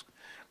what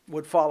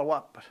would follow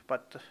up,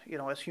 but you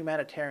know, as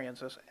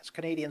humanitarians, as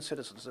Canadian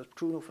citizens, as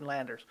true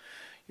Newfoundlanders,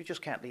 you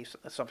just can't leave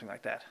something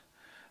like that.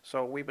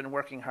 So we've been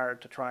working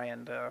hard to try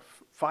and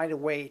find a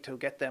way to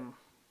get them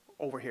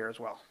over here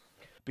as well.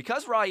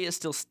 Because Rawia is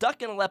still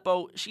stuck in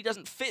Aleppo, she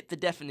doesn't fit the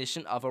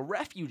definition of a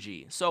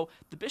refugee. So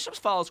the Bishop's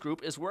Falls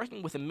group is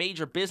working with a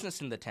major business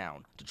in the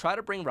town to try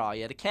to bring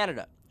Rawia to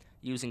Canada,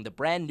 using the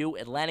brand new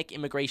Atlantic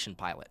immigration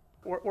pilot.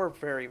 We're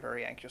very,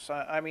 very anxious.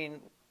 I mean,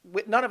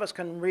 none of us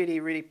can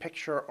really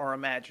picture or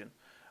imagine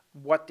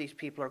what these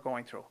people are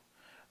going through.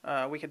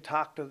 We could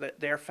talk to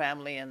their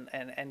family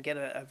and get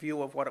a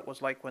view of what it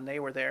was like when they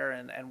were there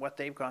and what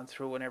they've gone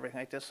through and everything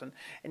like this.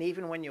 And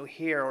even when you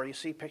hear or you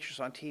see pictures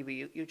on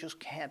TV, you just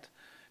can't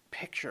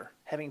picture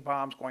having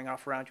bombs going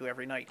off around you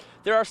every night.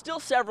 There are still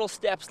several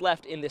steps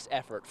left in this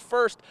effort.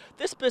 First,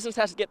 this business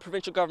has to get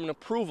provincial government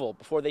approval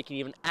before they can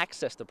even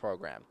access the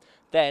program.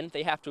 Then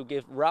they have to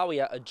give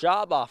Rawia a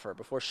job offer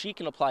before she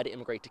can apply to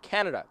immigrate to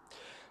Canada.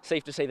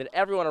 Safe to say that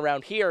everyone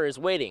around here is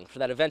waiting for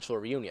that eventual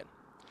reunion.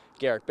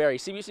 Garrett Berry,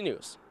 CBC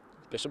News,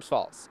 Bishop's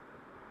Falls.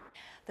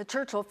 The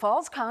Churchill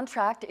Falls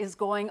contract is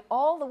going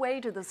all the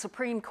way to the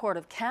Supreme Court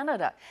of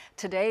Canada.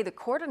 Today, the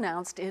court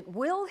announced it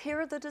will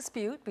hear the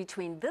dispute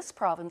between this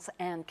province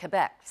and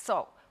Quebec.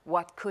 So,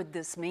 what could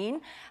this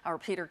mean? Our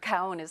Peter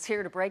Cowan is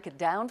here to break it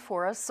down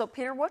for us. So,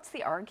 Peter, what's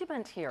the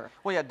argument here?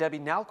 Well, yeah, Debbie,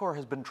 Nalcor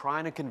has been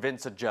trying to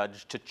convince a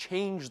judge to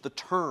change the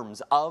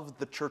terms of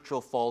the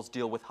Churchill Falls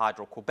deal with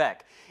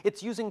Hydro-Quebec.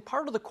 It's using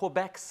part of the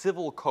Quebec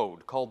Civil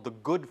Code called the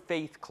Good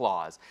Faith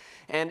Clause.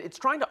 And it's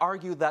trying to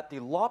argue that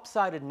the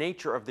lopsided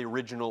nature of the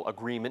original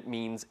agreement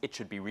means it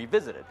should be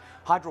revisited.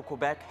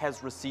 Hydro-Quebec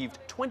has received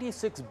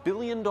 $26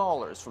 billion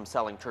from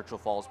selling Churchill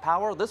Falls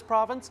power. This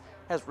province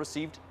has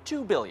received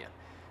 $2 billion.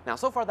 Now,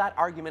 so far that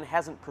argument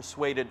hasn't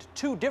persuaded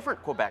 2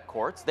 different Quebec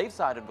courts. They've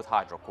sided with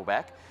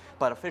Hydro-Quebec,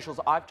 but officials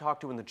I've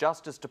talked to in the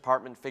Justice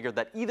Department figured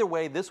that either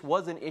way, this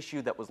was an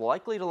issue that was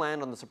likely to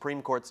land on the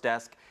Supreme Court's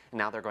desk, and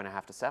now they're going to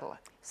have to settle it.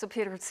 So,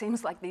 Peter, it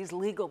seems like these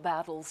legal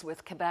battles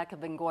with Quebec have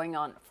been going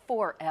on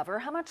forever.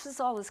 How much is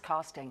all this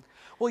costing?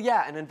 Well,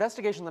 yeah, an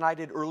investigation that I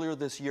did earlier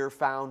this year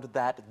found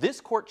that this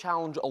court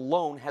challenge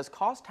alone has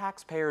cost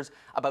taxpayers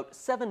about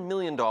 $7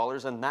 million,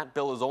 and that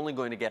bill is only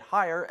going to get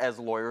higher as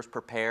lawyers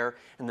prepare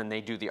and then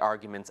they do the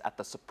arguments at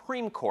the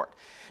Supreme Court.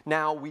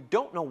 Now, we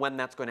don't know when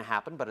that's going to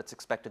happen, but it's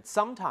expected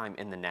sometime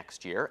in the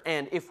next year,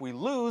 and if we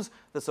lose,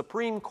 the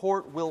Supreme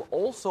Court will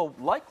also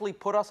likely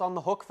put us on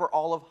the hook for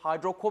all of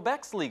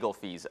Hydro-Quebec's legal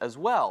fees as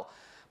well.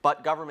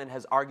 But government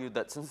has argued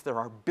that since there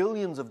are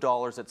billions of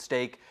dollars at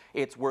stake,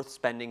 it's worth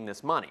spending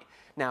this money.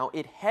 Now,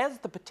 it has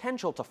the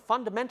potential to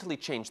fundamentally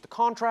change the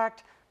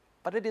contract,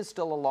 but it is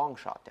still a long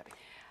shot, Debbie.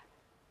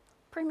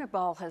 Premier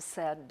Ball has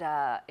said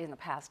in the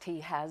past he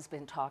has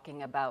been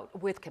talking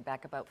with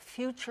Quebec about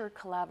future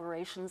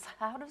collaborations.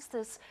 How does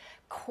this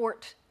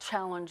court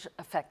challenge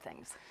affect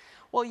things?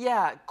 Well,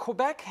 yeah,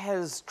 Quebec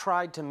has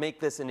tried to make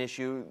this an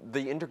issue.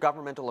 The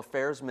Intergovernmental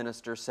Affairs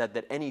Minister said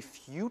that any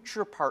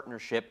future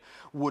partnership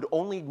would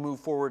only move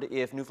forward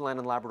if Newfoundland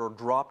and Labrador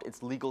dropped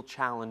its legal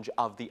challenge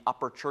of the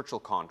Upper Churchill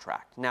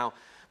contract. Now,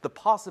 the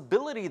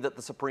possibility that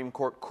the Supreme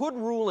Court could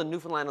rule in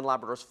Newfoundland and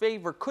Labrador's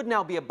favor could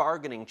now be a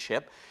bargaining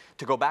chip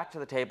to go back to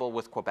the table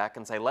with Quebec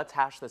and say, let's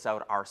hash this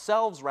out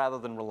ourselves rather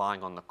than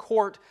relying on the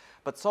court.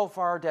 But so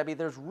far, Debbie,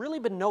 there's really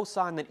been no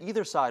sign that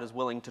either side is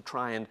willing to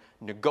try and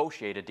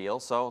negotiate a deal,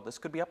 so this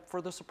could be up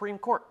for the Supreme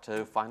Court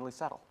to finally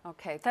settle.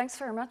 Okay, thanks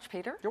very much,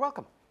 Peter. You're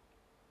welcome.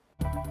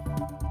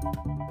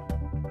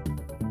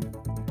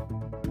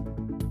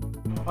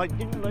 I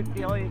didn't like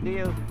the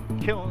idea of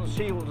killing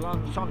seals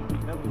on Sunday.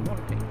 That was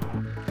one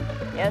thing.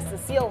 Yes, the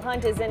seal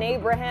hunt is in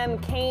Abraham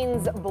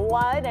Cain's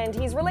blood, and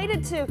he's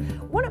related to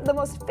one of the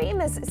most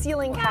famous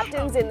sealing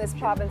captains in this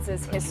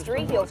province's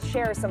history. He'll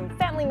share some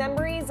family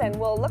memories, and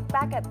we'll look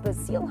back at the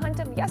seal hunt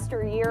of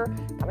yesteryear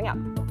coming up.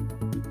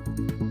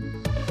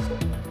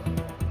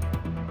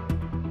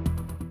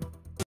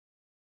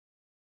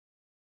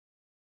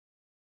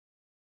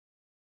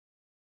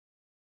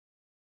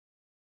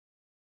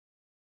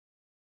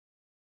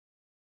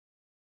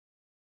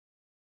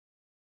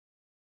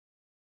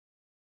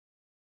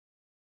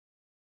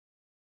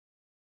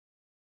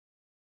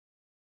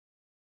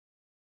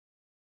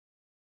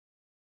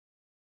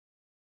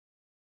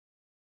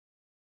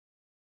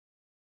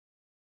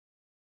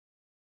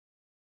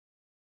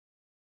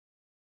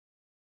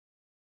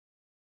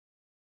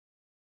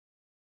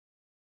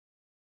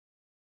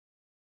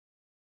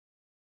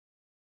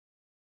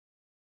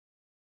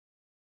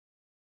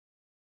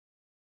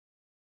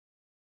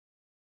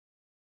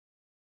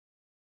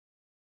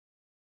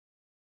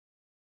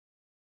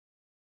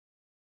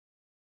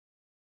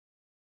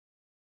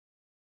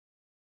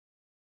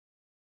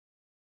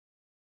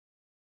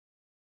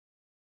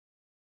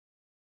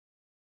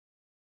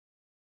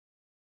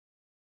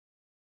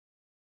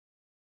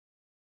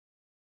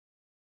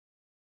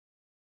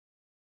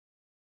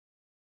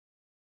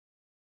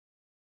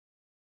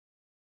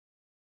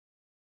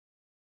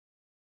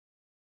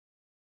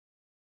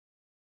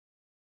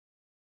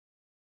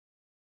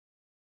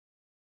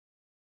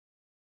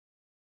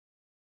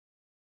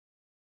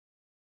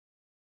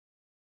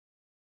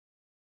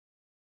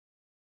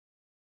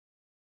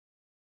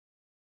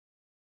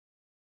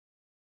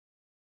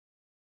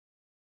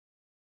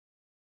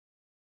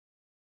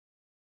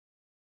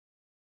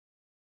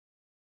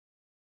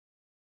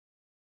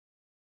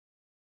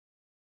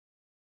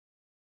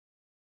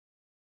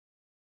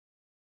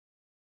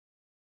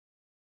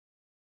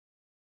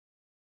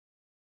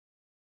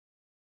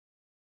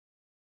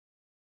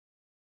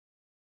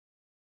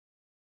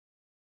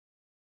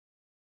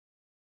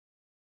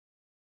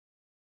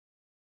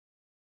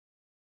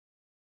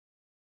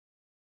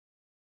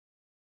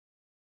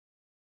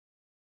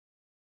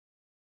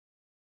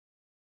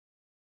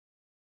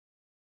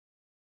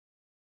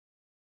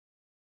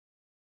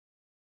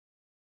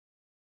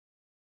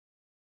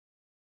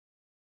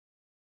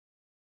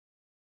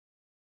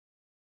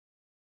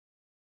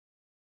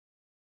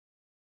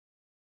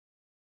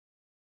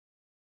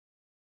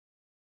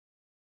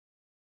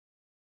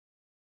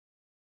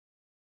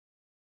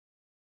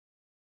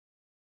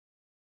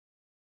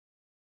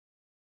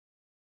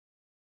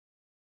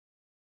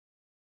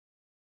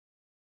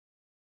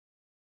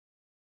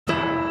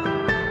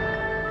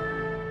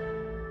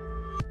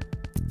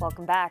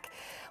 Welcome back.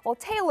 Well,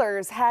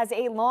 Taylor's has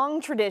a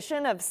long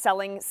tradition of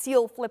selling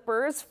seal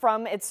flippers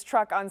from its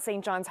truck on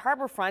St. John's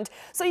Harbourfront,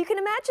 so you can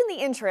imagine the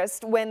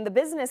interest when the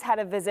business had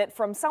a visit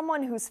from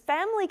someone whose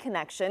family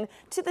connection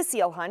to the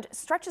seal hunt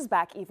stretches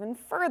back even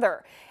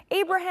further.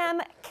 Abraham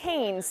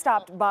Kane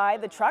stopped by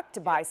the truck to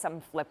buy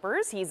some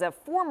flippers. He's a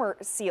former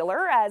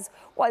sealer, as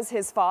was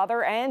his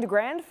father and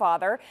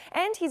grandfather,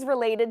 and he's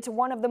related to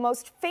one of the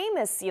most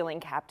famous sealing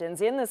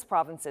captains in this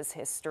province's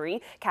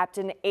history,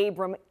 Captain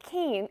Abram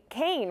Kane,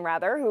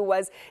 who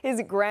was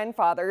his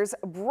grandfather's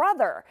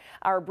brother.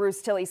 Our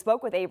Bruce Tilley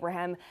spoke with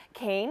Abraham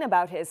Kane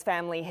about his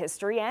family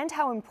history and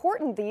how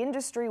important the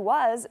industry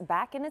was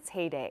back in its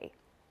heyday.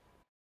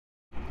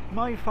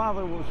 My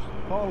father was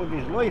all of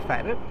his life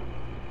at it,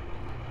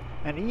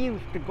 and he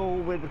used to go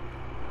with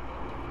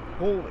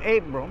old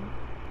Abram,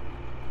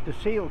 the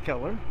seal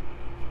killer,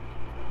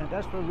 and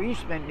that's where we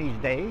spent his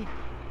day.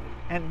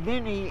 And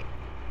then he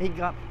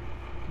got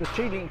the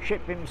sealing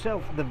ship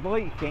himself, the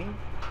Viking,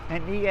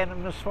 and he had a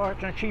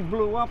misfortune. She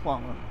blew up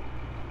on him,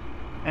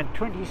 and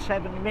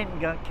 27 men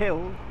got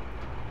killed,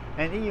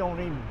 and he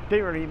only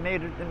barely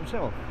made it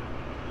himself.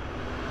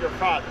 Your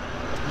father?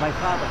 My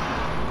father.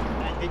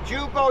 Did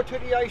you go to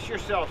the ice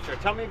yourself, sir?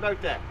 Tell me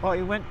about that. Oh,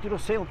 he went to the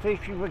sail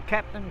fishery with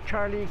Captain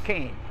Charlie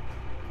Kane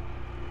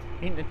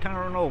in the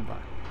Terra Nova.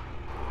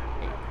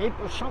 It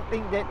was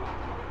something that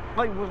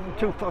I wasn't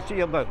too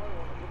fussy about.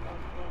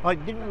 I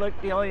didn't like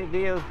the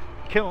idea of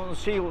killing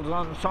seals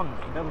on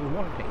Sunday. That was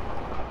one thing.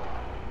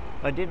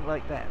 I didn't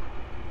like that.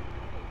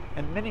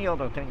 And many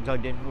other things I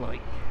didn't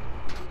like.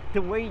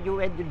 The way you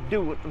had to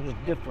do it was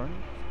different.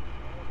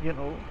 You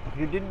know,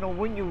 you didn't know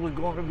when you were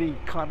going to be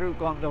caught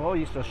out on the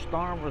ice, a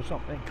storm or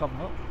something come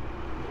up.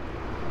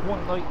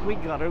 One night we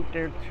got out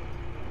there,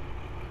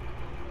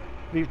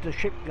 the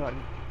ship got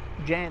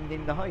jammed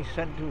in the ice,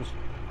 and it was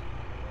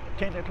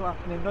 10 o'clock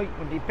in the night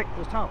when they picked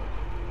us out.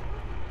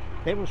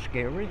 That was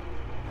scary.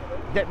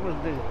 That was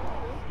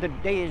the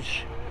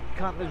day's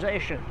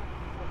conversation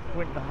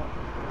when the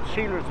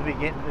sealers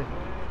began to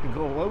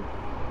go out.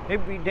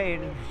 Every day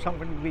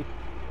someone would be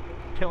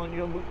telling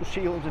you about the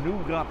seals and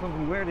who got them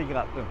and where they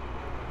got them.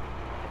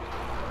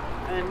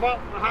 And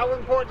how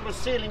important was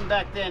sealing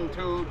back then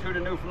to the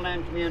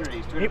Newfoundland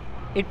communities?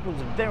 It was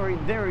very,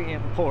 very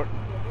important.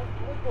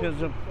 It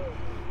was a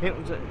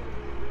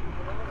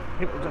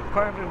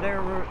part of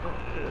their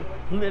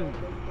living,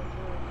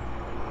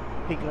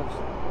 because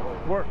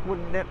work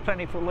wasn't that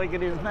plentiful like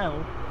it is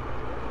now.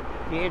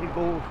 You had to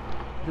go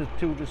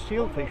to the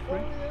seal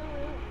fishery.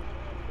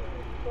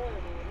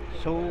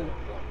 So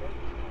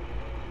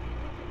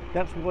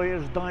that's why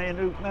it's dying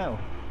out now.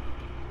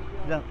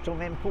 Not so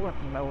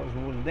important now as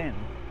it was then.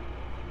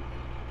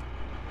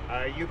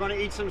 Are you going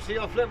to eat some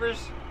seal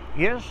flippers?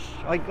 Yes,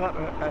 I got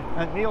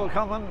a meal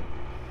coming.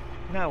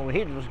 Now,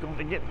 he was going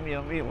to get me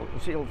a meal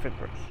of seal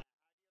flippers.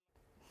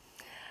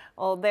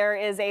 Well, there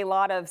is a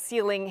lot of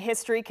sealing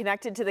history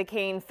connected to the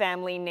Kane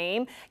family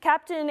name.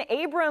 Captain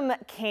Abram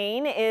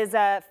Kane is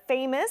a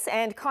famous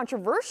and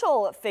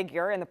controversial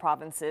figure in the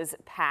province's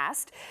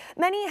past.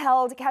 Many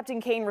held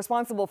Captain Kane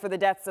responsible for the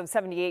deaths of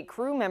 78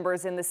 crew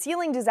members in the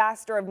sealing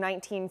disaster of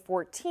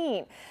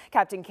 1914.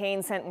 Captain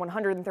Kane sent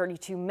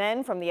 132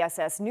 men from the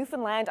SS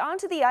Newfoundland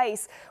onto the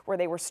ice, where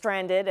they were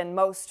stranded and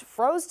most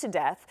froze to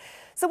death.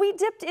 So we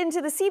dipped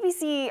into the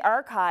CBC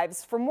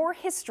archives for more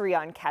history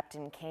on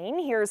Captain Kane.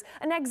 Here's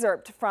an excerpt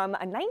from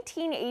a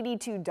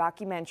 1982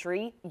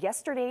 documentary,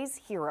 Yesterday's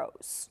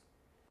Heroes.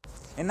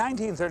 In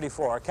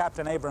 1934,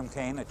 Captain Abram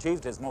Kane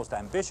achieved his most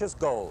ambitious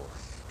goal.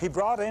 He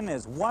brought in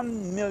his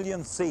 1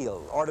 millionth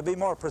seal, or to be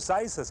more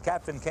precise, as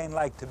Captain Kane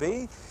liked to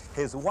be,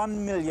 his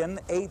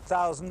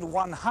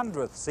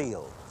 1,008,100th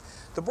seal.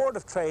 The Board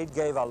of Trade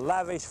gave a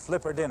lavish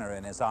flipper dinner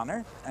in his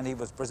honor, and he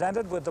was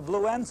presented with the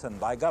Blue Ensign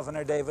by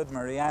Governor David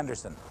Murray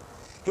Anderson.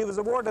 He was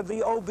awarded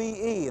the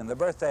OBE in the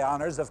birthday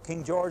honors of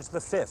King George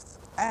V,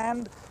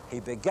 and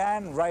he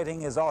began writing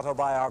his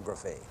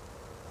autobiography.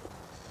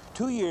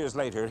 2 years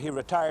later, he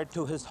retired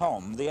to his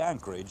home, the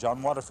Anchorage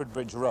on Waterford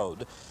Bridge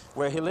Road,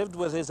 where he lived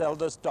with his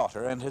eldest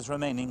daughter and his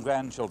remaining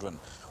grandchildren,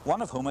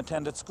 one of whom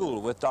attended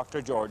school with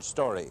Dr. George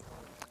Story.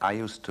 I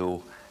used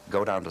to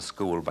go down to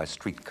school by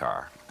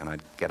streetcar, and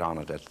I'd get on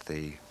it at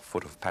the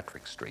foot of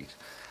Patrick Street.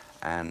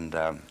 And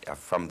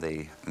from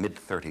the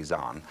mid-30s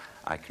on,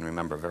 I can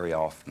remember very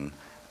often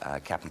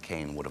Captain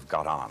Kane would have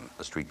got on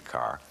the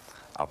streetcar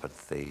up at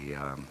the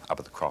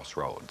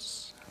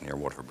crossroads near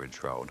Waterford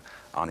Bridge Road,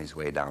 on his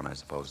way down, I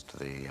suppose, to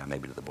the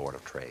maybe to the Board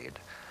of Trade.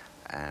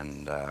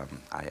 And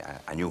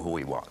I knew who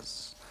he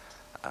was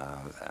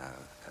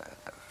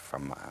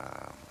from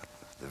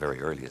the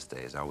very earliest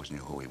days. I always knew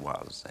who he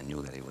was. I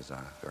knew that he was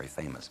a very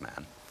famous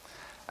man.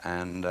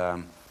 And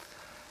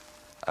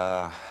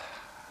I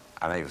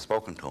may have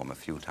spoken to him a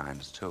few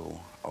times, too,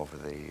 over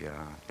the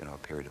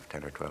period of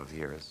 10 or 12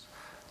 years.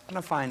 On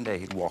a fine day,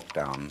 he'd walk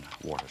down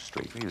Water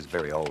Street. He was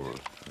very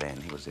old then.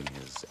 He was in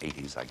his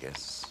 80s, I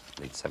guess,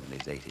 late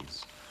 70s,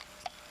 80s.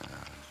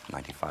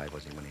 95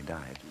 was he when he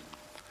died.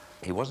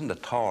 He wasn't a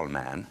tall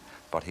man,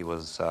 but he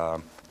was a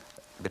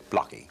bit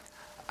blocky,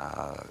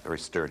 very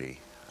sturdy.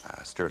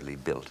 sturdily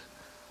built,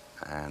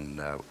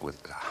 and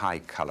with high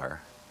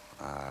color,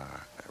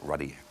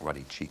 ruddy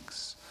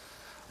cheeks.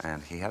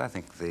 And he had, I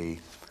think, the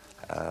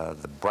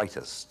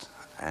brightest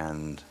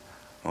and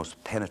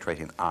most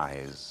penetrating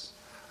eyes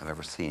I've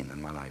ever seen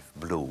in my life.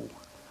 Blue,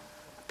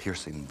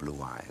 piercing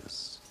blue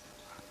eyes.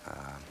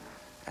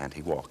 And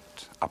he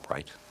walked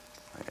upright,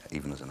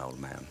 even as an old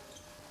man.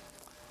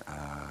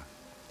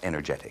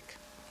 Energetic.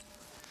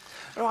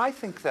 No, I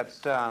think that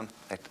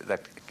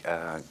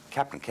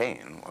Captain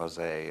Kane was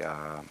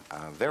a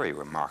very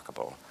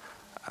remarkable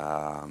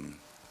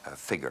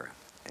figure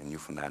in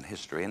Newfoundland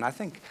history, and I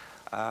think,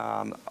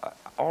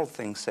 all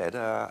things said,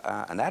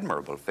 an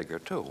admirable figure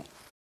too.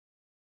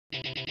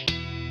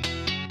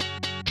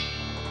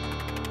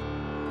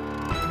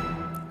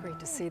 Great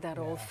to see that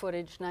old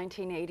footage,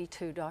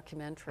 1982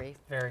 documentary.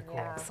 Very cool.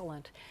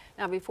 Excellent.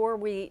 Now, before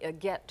we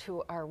get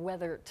to our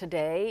weather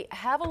today,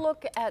 have a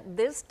look at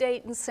this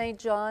date in St.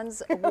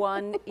 John's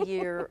 1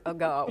 year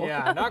ago.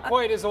 Yeah, not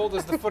quite as old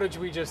as the footage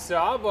we just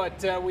saw,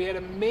 but we had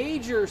a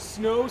major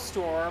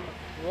snowstorm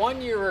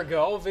 1 year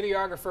ago.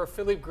 Videographer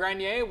Philippe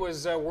Grenier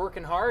was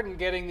working hard and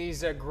getting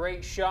these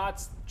great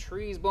shots,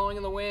 trees blowing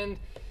in the wind,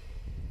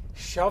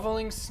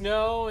 shoveling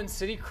snow, and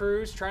city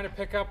crews trying to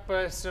pick up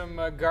some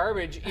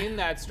garbage in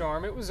that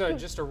storm. It was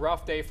just a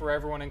rough day for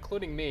everyone,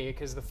 including me,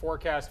 because the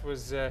forecast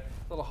was a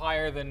little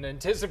higher than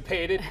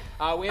anticipated.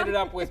 We ended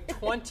up with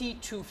 20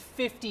 to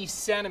 50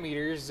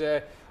 centimeters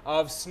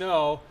of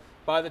snow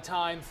by the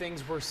time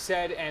things were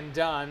said and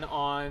done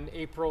on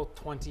April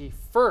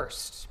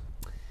 21st.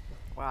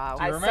 Wow.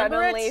 I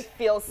suddenly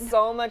feel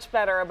so much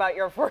better about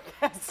your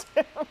forecast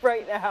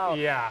right now.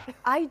 Yeah.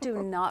 I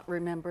do not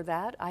remember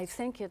that. I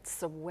think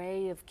it's a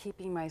way of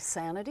keeping my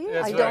sanity.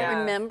 That's I right. don't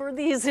remember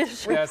these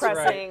issues.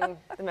 Repressing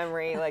the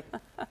memory, like.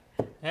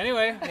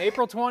 Anyway,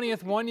 April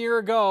 20th, 1 year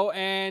ago,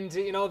 and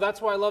you know, that's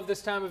why I love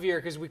this time of year,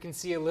 because we can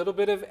see a little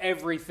bit of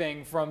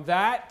everything, from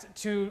that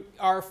to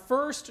our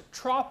first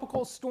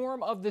tropical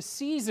storm of the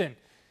season.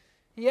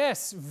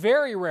 Yes,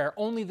 very rare.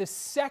 Only the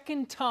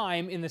second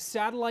time in the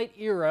satellite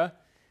era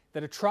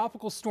that a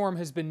tropical storm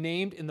has been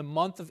named in the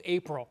month of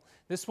April.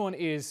 This one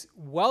is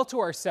well to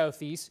our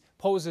southeast,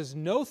 poses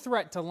no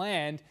threat to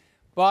land,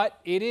 but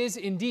it is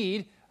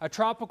indeed a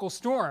tropical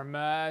storm.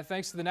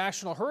 Thanks to the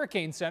National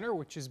Hurricane Center,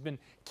 which has been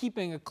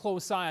keeping a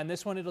close eye on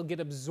this one. It'll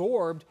get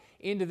absorbed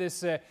into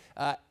this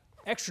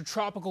extra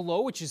tropical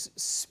low, which is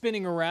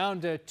spinning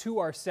around to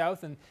our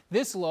south, and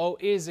this low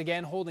is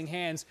again holding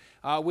hands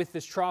with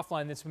this trough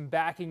line that's been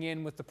backing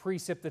in with the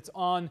precip that's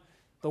on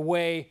the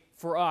way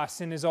for us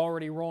and is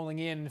already rolling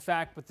in. In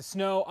fact, with the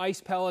snow, ice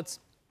pellets,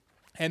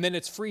 and then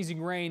it's freezing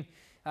rain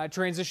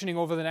transitioning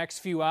over the next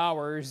few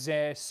hours,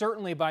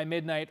 certainly by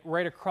midnight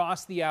right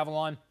across the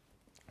Avalon,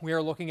 we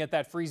are looking at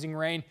that freezing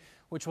rain,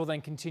 which will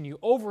then continue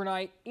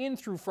overnight in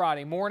through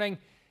Friday morning,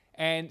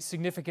 and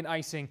significant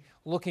icing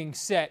looking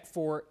set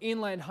for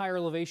inland higher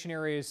elevation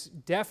areas,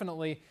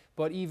 definitely,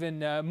 but even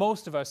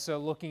most of us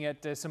looking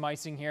at some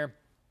icing here.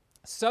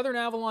 Southern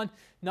Avalon,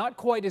 not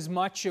quite as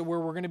much, where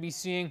we're going to be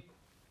seeing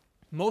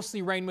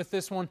mostly rain with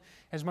this one,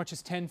 as much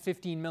as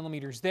 10-15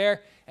 millimeters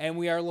there, and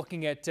we are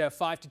looking at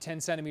 5 to 10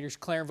 centimeters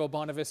Clarenville,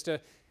 Bonavista,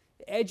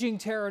 edging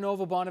Terra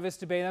Nova,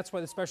 Bonavista Bay. That's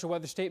why the special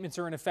weather statements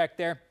are in effect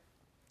there.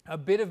 A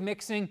bit of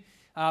mixing,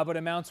 but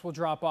amounts will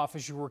drop off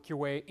as you work your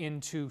way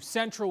into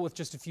central with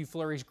just a few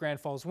flurries, Grand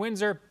Falls,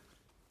 Windsor.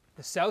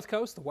 The south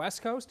coast, the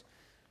west coast,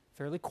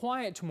 fairly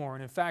quiet tomorrow,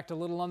 and in fact a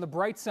little on the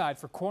bright side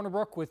for Corner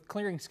Brook with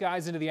clearing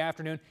skies into the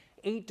afternoon.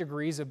 8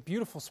 degrees, a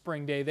beautiful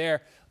spring day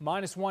there.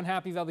 -1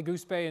 Happy Valley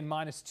Goose Bay and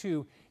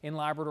 -2 in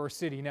Labrador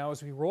City. Now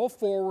as we roll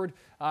forward,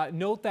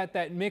 note that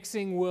that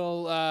mixing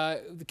will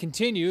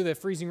continue, the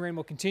freezing rain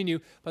will continue.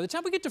 By the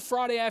time we get to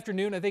Friday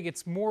afternoon, I think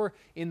it's more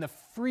in the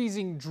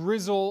freezing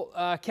drizzle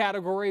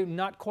category,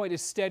 not quite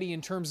as steady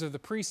in terms of the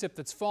precip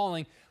that's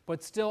falling,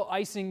 but still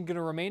icing going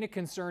to remain a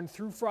concern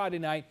through Friday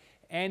night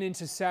and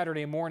into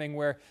Saturday morning,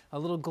 where a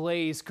little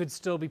glaze could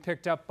still be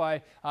picked up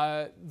by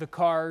the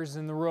cars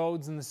and the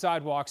roads and the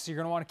sidewalks. So you're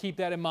going to want to keep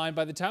that in mind.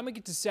 By the time we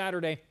get to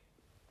Saturday,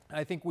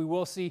 I think we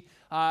will see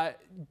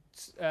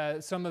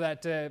some of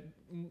that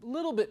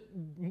little bit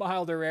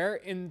milder air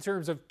in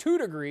terms of 2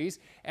 degrees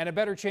and a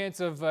better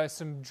chance of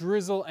some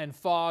drizzle and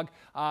fog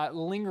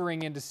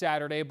lingering into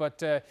Saturday,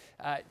 but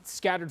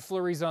scattered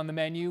flurries on the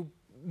menu,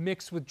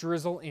 mixed with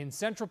drizzle in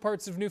central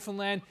parts of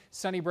Newfoundland.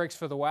 Sunny breaks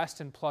for the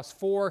west and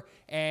 +4,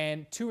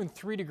 and 2 and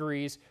 3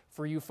 degrees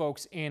for you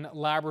folks in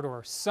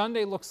Labrador.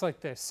 Sunday looks like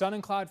this: sun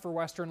and cloud for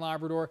western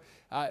Labrador,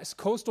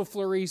 coastal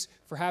flurries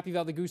for Happy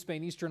Valley Goose Bay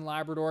and eastern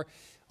Labrador.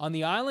 On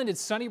the island,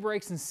 it's sunny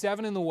breaks and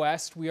 7 in the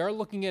west. We are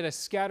looking at a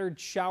scattered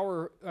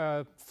shower,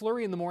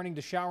 flurry in the morning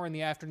to shower in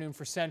the afternoon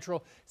for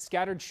central.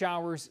 Scattered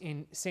showers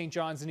in St.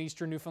 John's and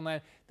eastern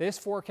Newfoundland. This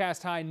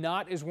forecast high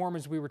not as warm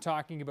as we were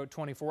talking about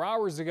 24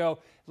 hours ago.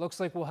 It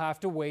looks like we'll have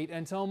to wait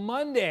until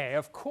Monday,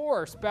 of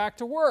course, back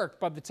to work,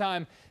 by the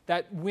time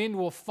that wind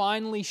will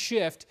finally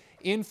shift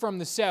in from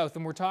the south,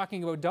 and we're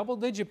talking about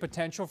double-digit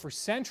potential for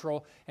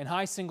central and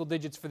high single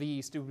digits for the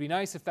east. It would be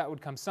nice if that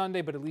would come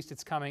Sunday, but at least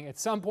it's coming at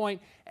some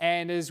point.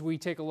 And as as we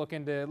take a look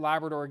into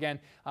Labrador again.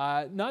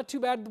 Not too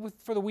bad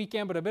for the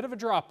weekend, but a bit of a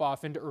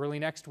drop-off into early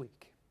next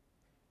week.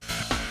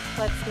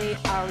 Let's meet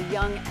our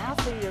young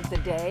athlete of the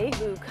day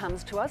who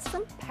comes to us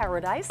from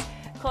Paradise.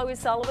 Chloe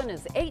Sullivan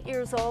is 8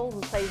 years old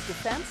and plays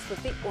defense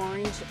with the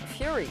Orange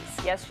Furies.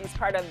 Yes, she's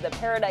part of the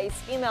Paradise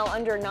Female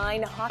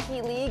Under-9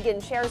 Hockey League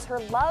and shares her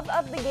love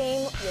of the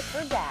game with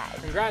her dad.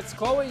 Congrats,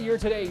 Chloe. You're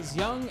today's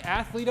Young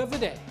Athlete of the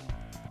Day.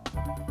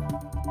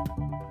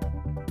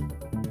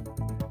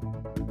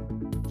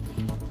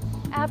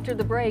 After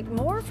the break,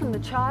 more from the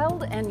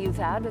Child and Youth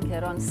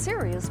Advocate on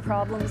serious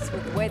problems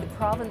with the way the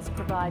province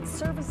provides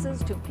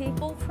services to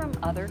people from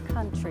other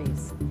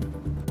countries.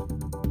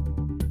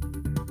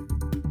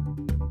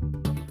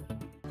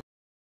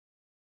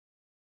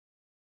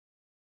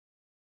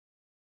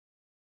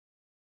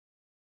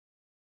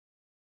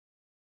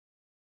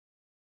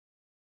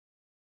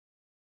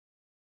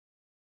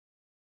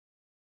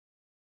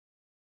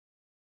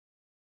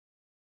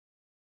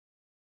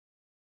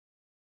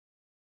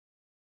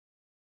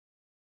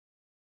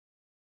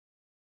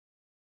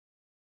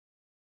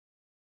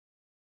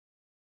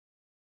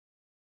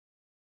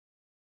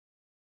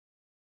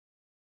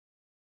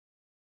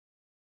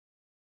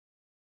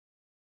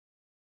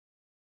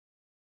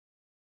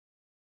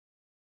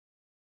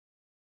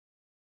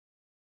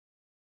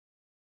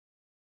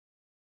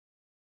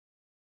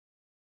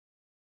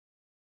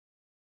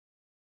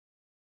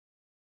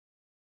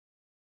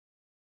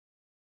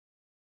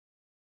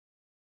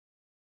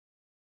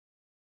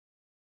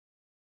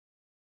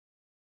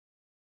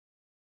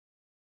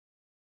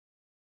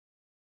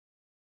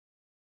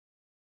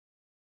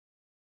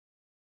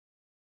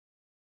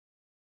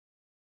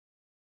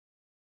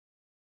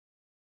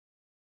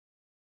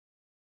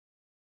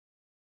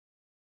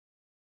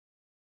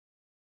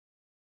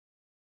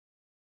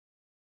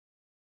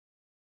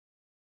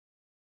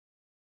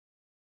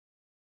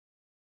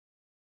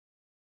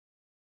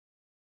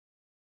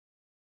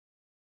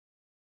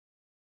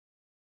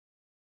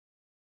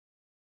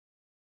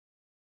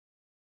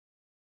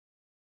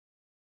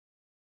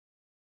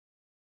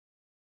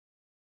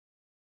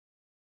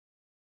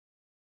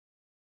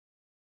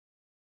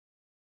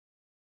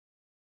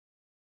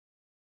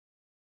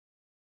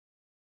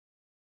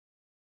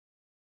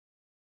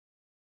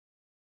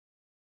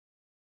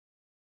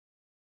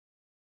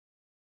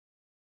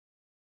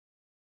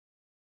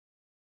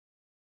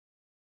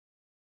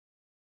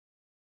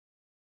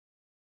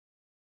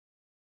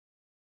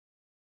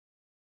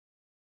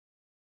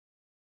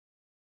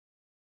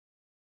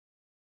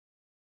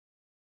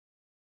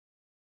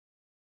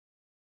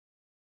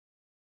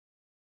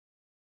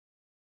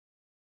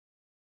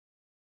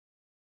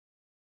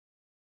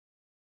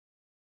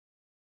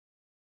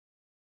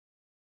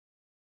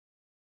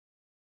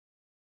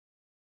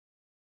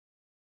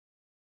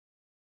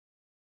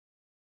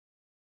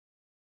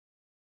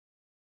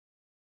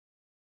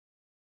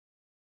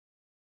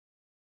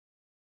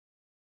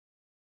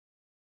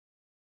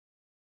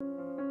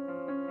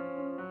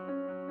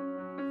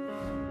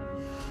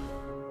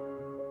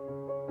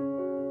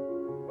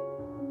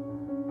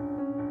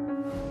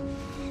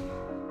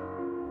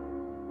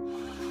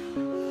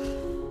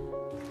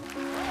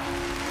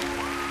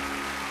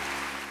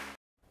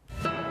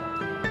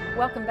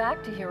 Welcome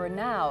back to Here and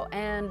Now,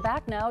 and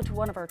back now to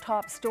one of our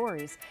top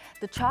stories.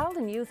 The Child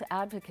and Youth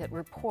Advocate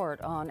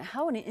report on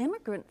how an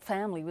immigrant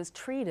family was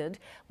treated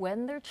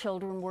when their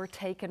children were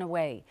taken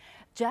away.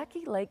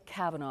 Jackie Lake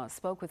Kavanaugh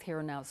spoke with Here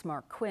and Now's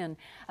Mark Quinn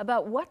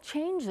about what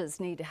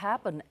changes need to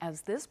happen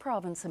as this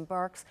province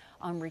embarks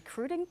on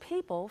recruiting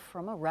people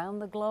from around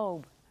the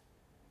globe.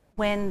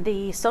 When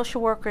the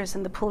social workers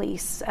and the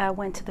police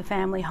went to the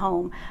family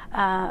home,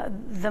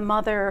 the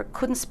mother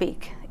couldn't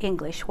speak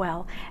English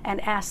well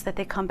and asked that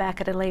they come back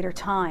at a later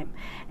time.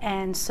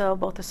 And so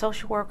both the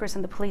social workers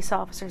and the police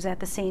officers at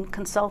the scene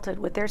consulted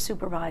with their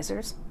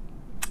supervisors,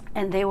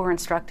 and they were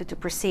instructed to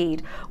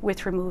proceed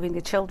with removing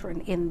the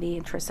children in the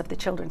interest of the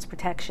children's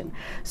protection.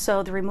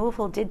 So the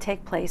removal did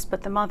take place,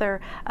 but the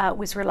mother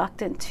was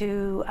reluctant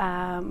to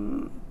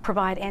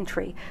provide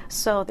entry,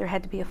 so there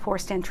had to be a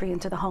forced entry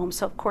into the home.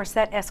 So of course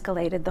that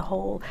escalated the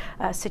whole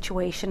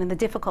situation and the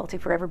difficulty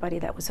for everybody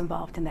that was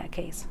involved in that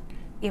case.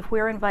 If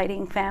we're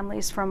inviting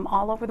families from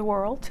all over the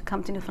world to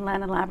come to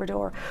Newfoundland and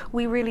Labrador,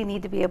 we really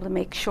need to be able to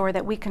make sure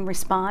that we can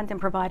respond and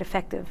provide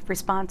effective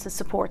responses,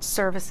 support,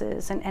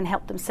 services, and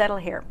help them settle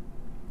here.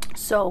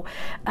 So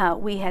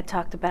we had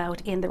talked about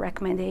in the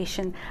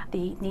recommendation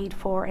the need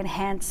for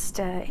enhanced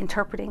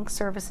interpreting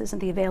services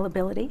and the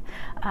availability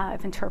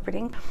of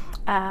interpreting.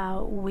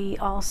 We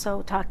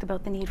also talked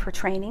about the need for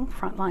training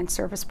frontline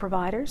service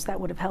providers that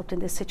would have helped in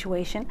this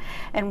situation.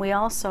 And we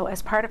also,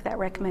 as part of that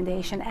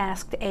recommendation,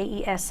 asked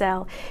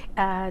AESL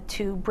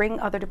to bring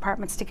other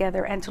departments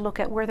together and to look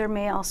at where there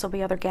may also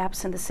be other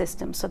gaps in the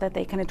system so that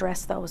they can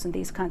address those in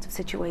these kinds of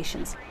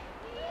situations.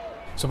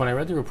 So when I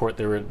read the report,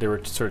 there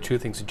were sort of two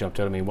things that jumped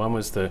out at me. One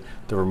was the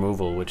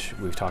removal, which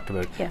we've talked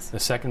about. Yes. The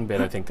second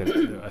bit I think that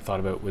I thought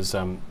about was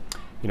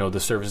the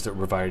services that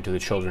were provided to the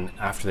children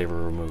after they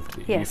were removed.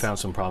 Yes. You found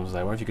some problems with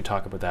that. I wonder if you could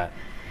talk about that.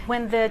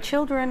 When the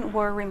children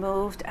were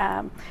removed,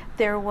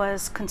 there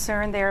was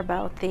concern there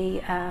about the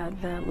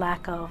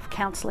lack of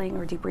counseling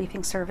or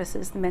debriefing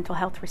services, the mental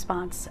health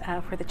response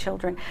for the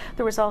children.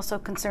 There was also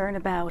concern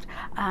about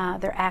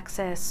their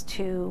access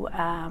to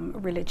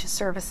religious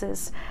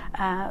services.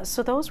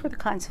 So those were the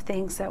kinds of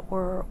things that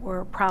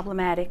were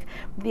problematic.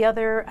 The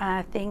other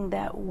thing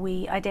that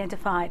we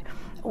identified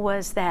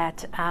was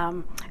that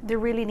there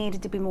really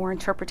needed to be more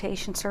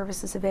interpretation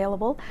services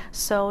available,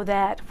 so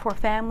that for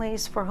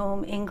families for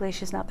whom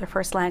English is not their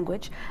first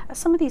language,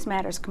 some of these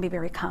matters can be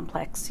very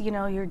complex. You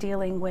know, you're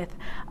dealing with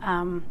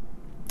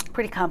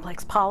pretty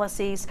complex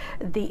policies.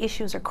 The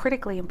issues are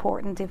critically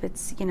important if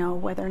it's, you know,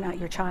 whether or not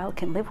your child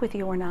can live with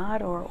you or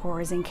not, or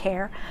is in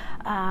care.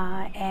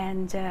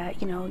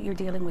 You know, you're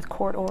dealing with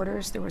court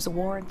orders. There was a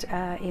warrant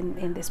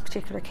in this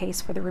particular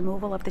case for the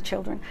removal of the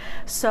children.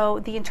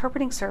 So the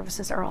interpreting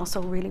services are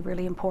also really,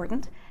 really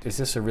important. Is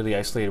this a really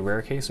isolated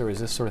rare case, or is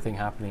this sort of thing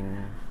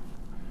happening?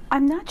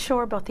 I'm not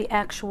sure about the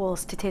actual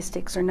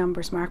statistics or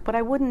numbers, Mark, but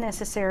I wouldn't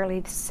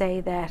necessarily say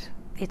that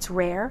it's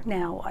rare.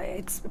 Now,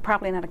 it's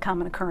probably not a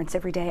common occurrence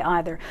every day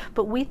either,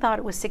 but we thought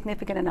it was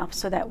significant enough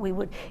so that we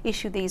would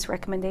issue these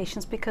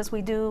recommendations, because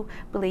we do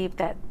believe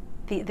that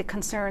the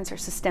concerns are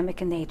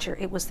systemic in nature.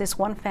 It was this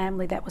one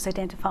family that was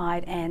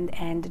identified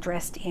and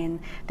addressed in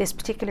this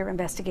particular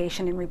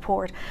investigation and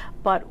report,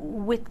 but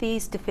with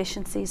these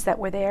deficiencies that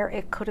were there,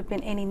 it could have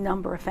been any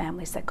number of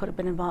families that could have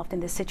been involved in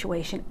this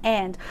situation.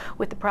 And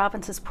with the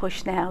province's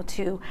push now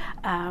to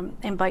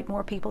invite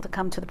more people to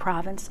come to the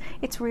province,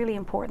 it's really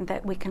important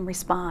that we can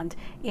respond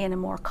in a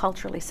more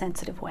culturally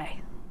sensitive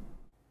way.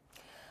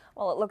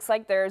 Well, it looks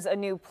like there's a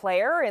new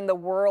player in the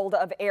world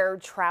of air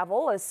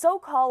travel, a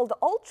so-called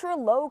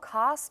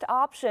ultra-low-cost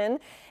option.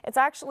 It's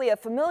actually a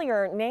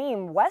familiar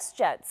name.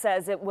 WestJet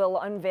says it will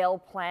unveil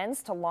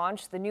plans to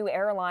launch the new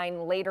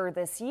airline later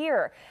this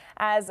year.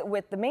 As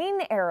with the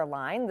main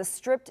airline, the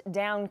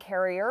stripped-down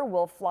carrier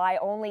will fly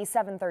only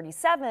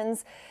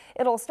 737s.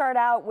 It'll start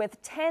out with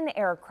 10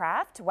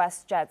 aircraft.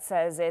 WestJet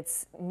says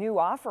its new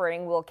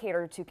offering will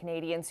cater to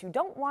Canadians who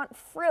don't want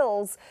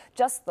frills,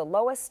 just the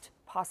lowest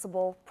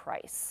possible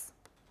price.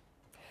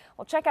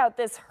 Well, check out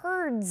this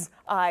bird's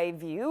eye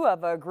view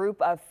of a group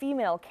of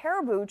female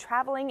caribou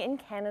traveling in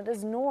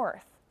Canada's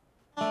north.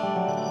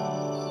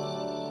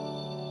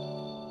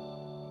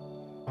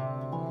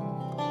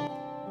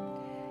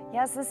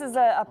 Yes, this is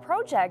a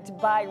project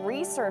by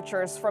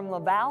researchers from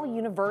Laval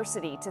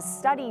University to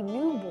study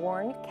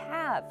newborn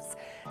calves.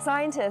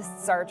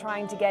 Scientists are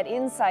trying to get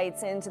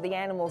insights into the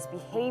animal's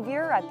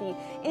behavior at the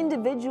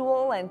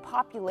individual and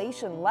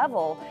population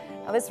level.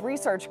 Now, this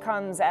research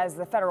comes as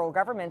the federal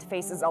government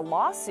faces a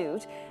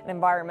lawsuit. An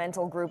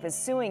environmental group is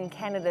suing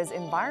Canada's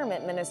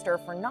Environment Minister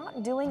for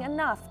not doing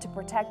enough to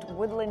protect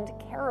woodland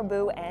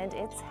caribou and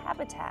its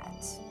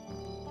habitat.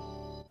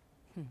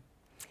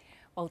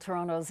 Well,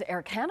 Toronto's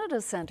Air Canada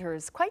Centre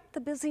is quite the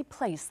busy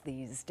place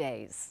these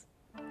days.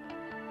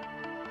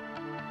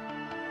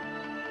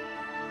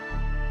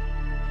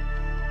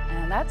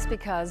 And that's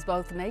because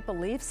both the Maple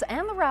Leafs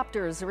and the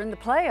Raptors are in the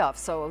playoffs,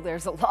 so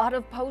there's a lot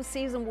of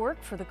postseason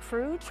work for the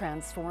crew,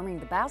 transforming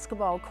the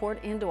basketball court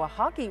into a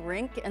hockey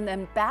rink and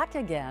then back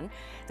again.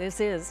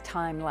 This is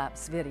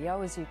time-lapse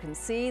video. As you can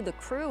see, the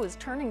crew is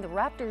turning the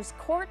Raptors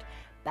court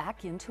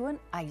back into an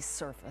ice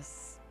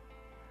surface.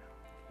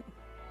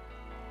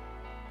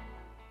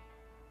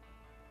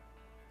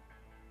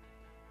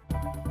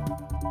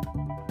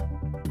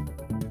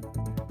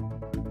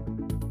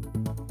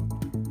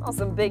 Well,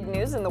 some big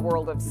news in the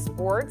world of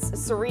sports.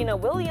 Serena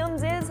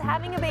Williams is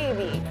having a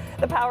baby.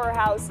 The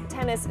powerhouse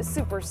tennis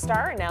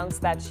superstar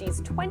announced that she's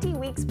 20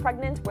 weeks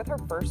pregnant with her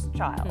first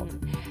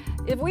child.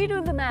 If we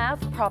do the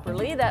math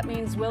properly, that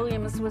means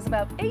Williams was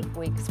about 8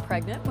 weeks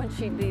pregnant when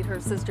she beat her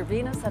sister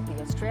Venus at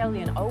the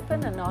Australian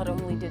Open, and not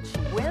only did she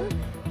win,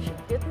 she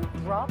didn't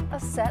drop a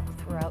set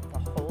throughout the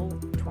whole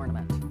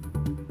tournament.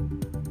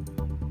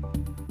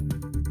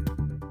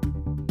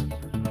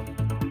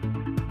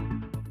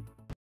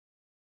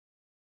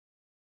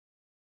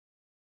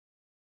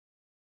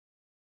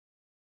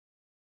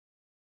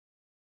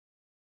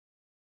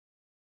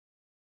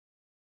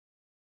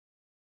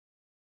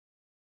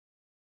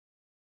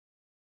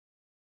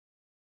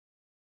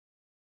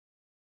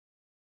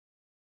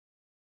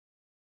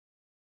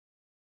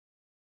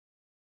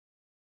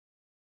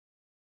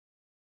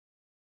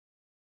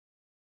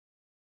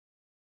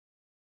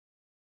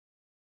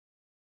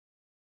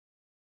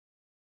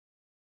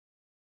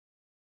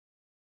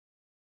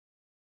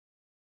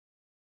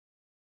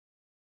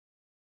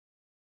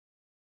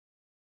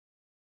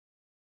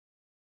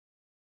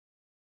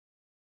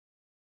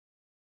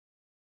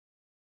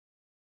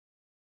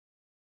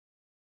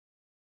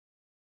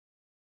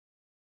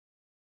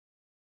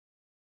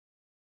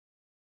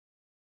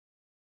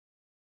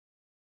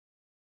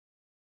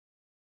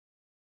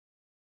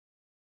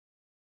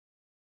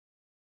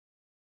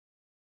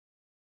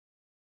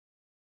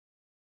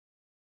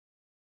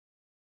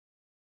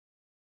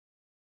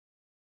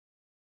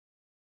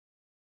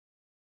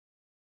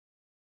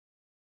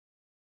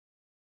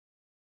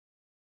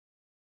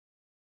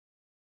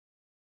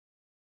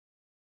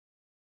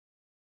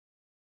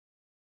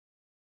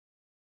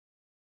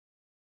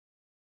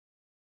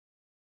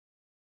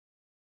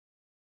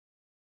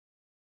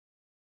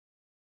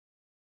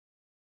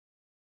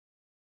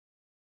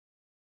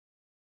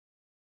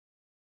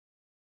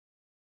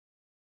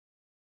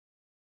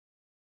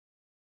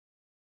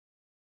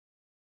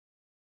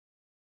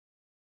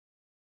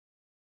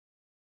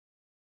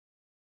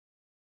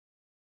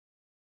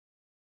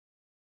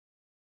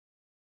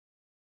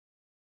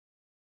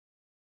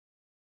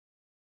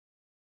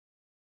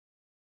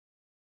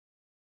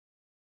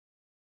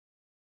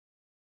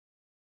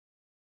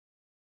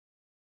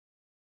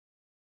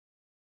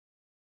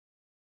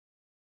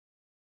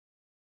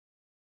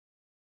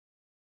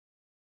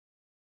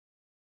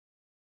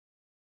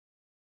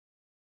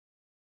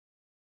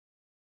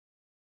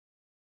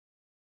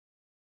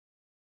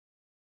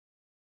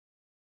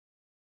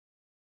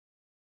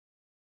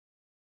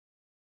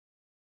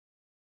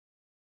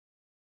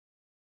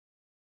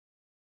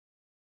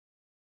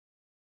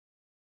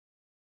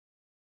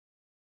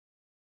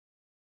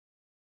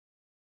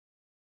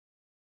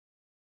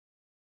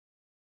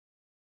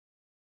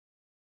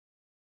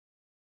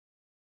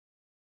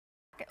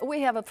 back.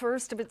 We have a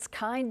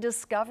first-of-its-kind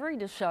discovery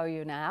to show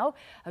you now.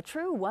 A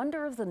true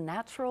wonder of the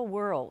natural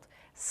world.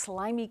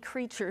 Slimy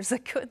creatures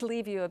that could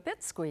leave you a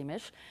bit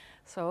squeamish.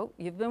 So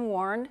you've been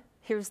warned.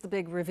 Here's the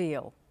big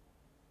reveal.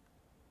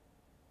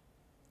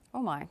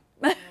 Oh my.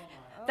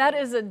 That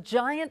is a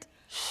giant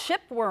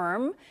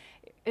shipworm.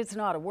 It's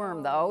not a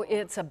worm, though.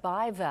 It's a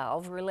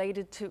bivalve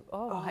related to,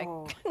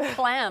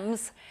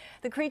 clams.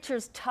 The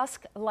creature's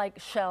tusk-like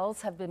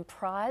shells have been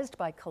prized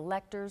by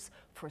collectors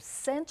for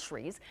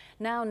centuries.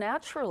 Now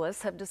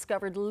naturalists have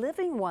discovered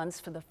living ones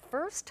for the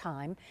first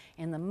time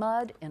in the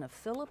mud in a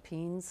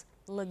Philippines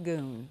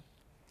lagoon.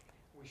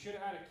 We should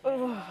have had a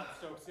camera on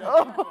Stokes.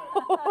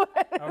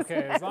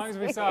 Okay, as long as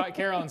we saw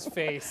Carolyn's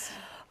face.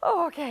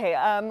 Okay,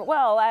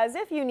 well, as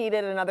if you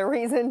needed another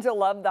reason to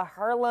love the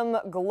Harlem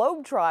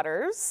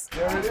Globetrotters.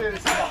 There it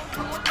is.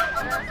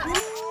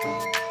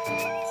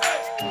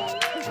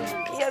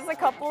 Yes, a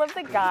couple of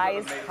the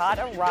guys caught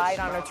a ride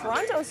on a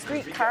Toronto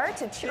streetcar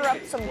to cheer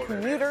up some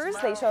commuters.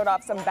 They showed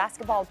off some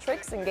basketball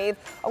tricks and gave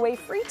away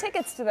free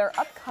tickets to their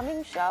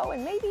upcoming show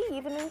and maybe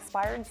even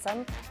inspired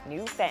some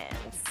new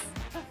fans.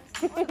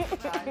 Yeah,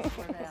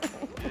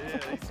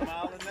 he's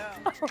smiling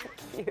now. Oh,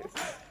 cute.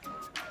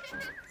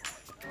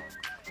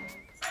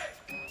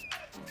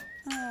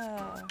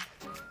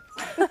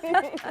 There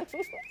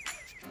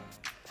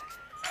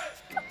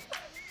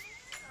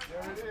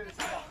it is.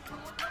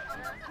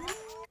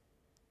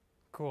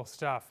 Cool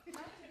stuff.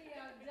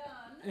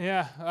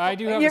 Yeah, I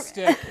do have a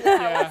stick.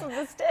 Yeah. What's with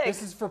the stick?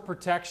 This is for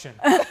protection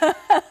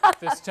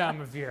this time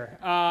of year.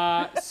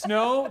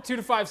 Snow, 2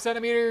 to 5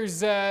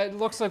 centimeters.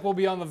 Looks like we'll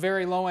be on the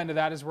very low end of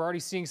that as we're already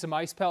seeing some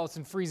ice pellets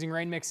and freezing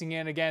rain mixing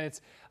in. Again,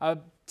 it's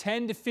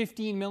 10 to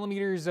 15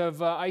 millimeters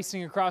of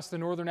icing across the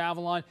northern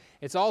Avalon.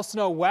 It's all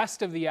snow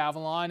west of the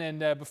Avalon.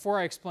 And before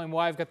I explain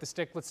why I've got the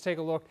stick, let's take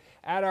a look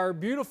at our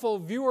beautiful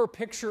viewer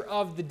picture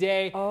of the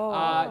day.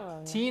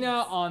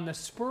 Tina on the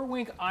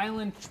Spurwink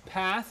Island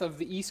path of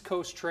the East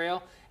Coast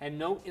Trail. And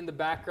note in the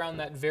background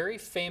that very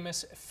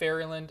famous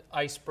Fairyland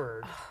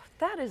iceberg. Oh,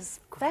 that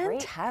is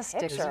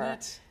fantastic. Isn't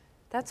it?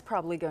 That's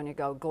probably going to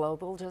go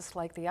global, just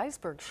like the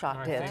iceberg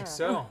shot did. I think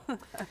so.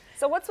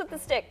 So what's with the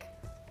stick?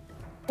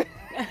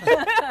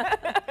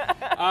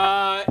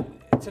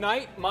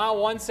 Tonight, mile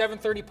 1,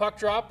 7:30 puck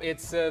drop.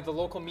 It's the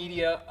local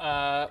media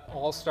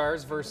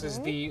all-stars versus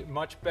the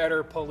much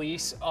better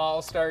police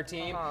all-star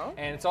team.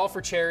 And it's all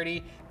for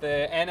charity.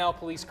 The NL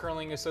Police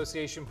Curling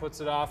Association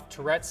puts it off.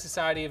 Tourette's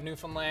Society of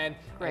Newfoundland,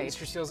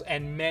 Easter Seals,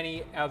 and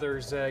many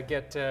others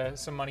get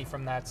some money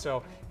from that.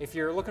 So if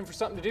you're looking for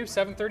something to do,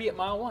 7:30 at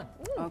mile 1.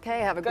 Okay,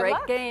 have a Good great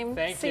luck. game.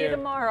 Thank See you. you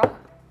tomorrow.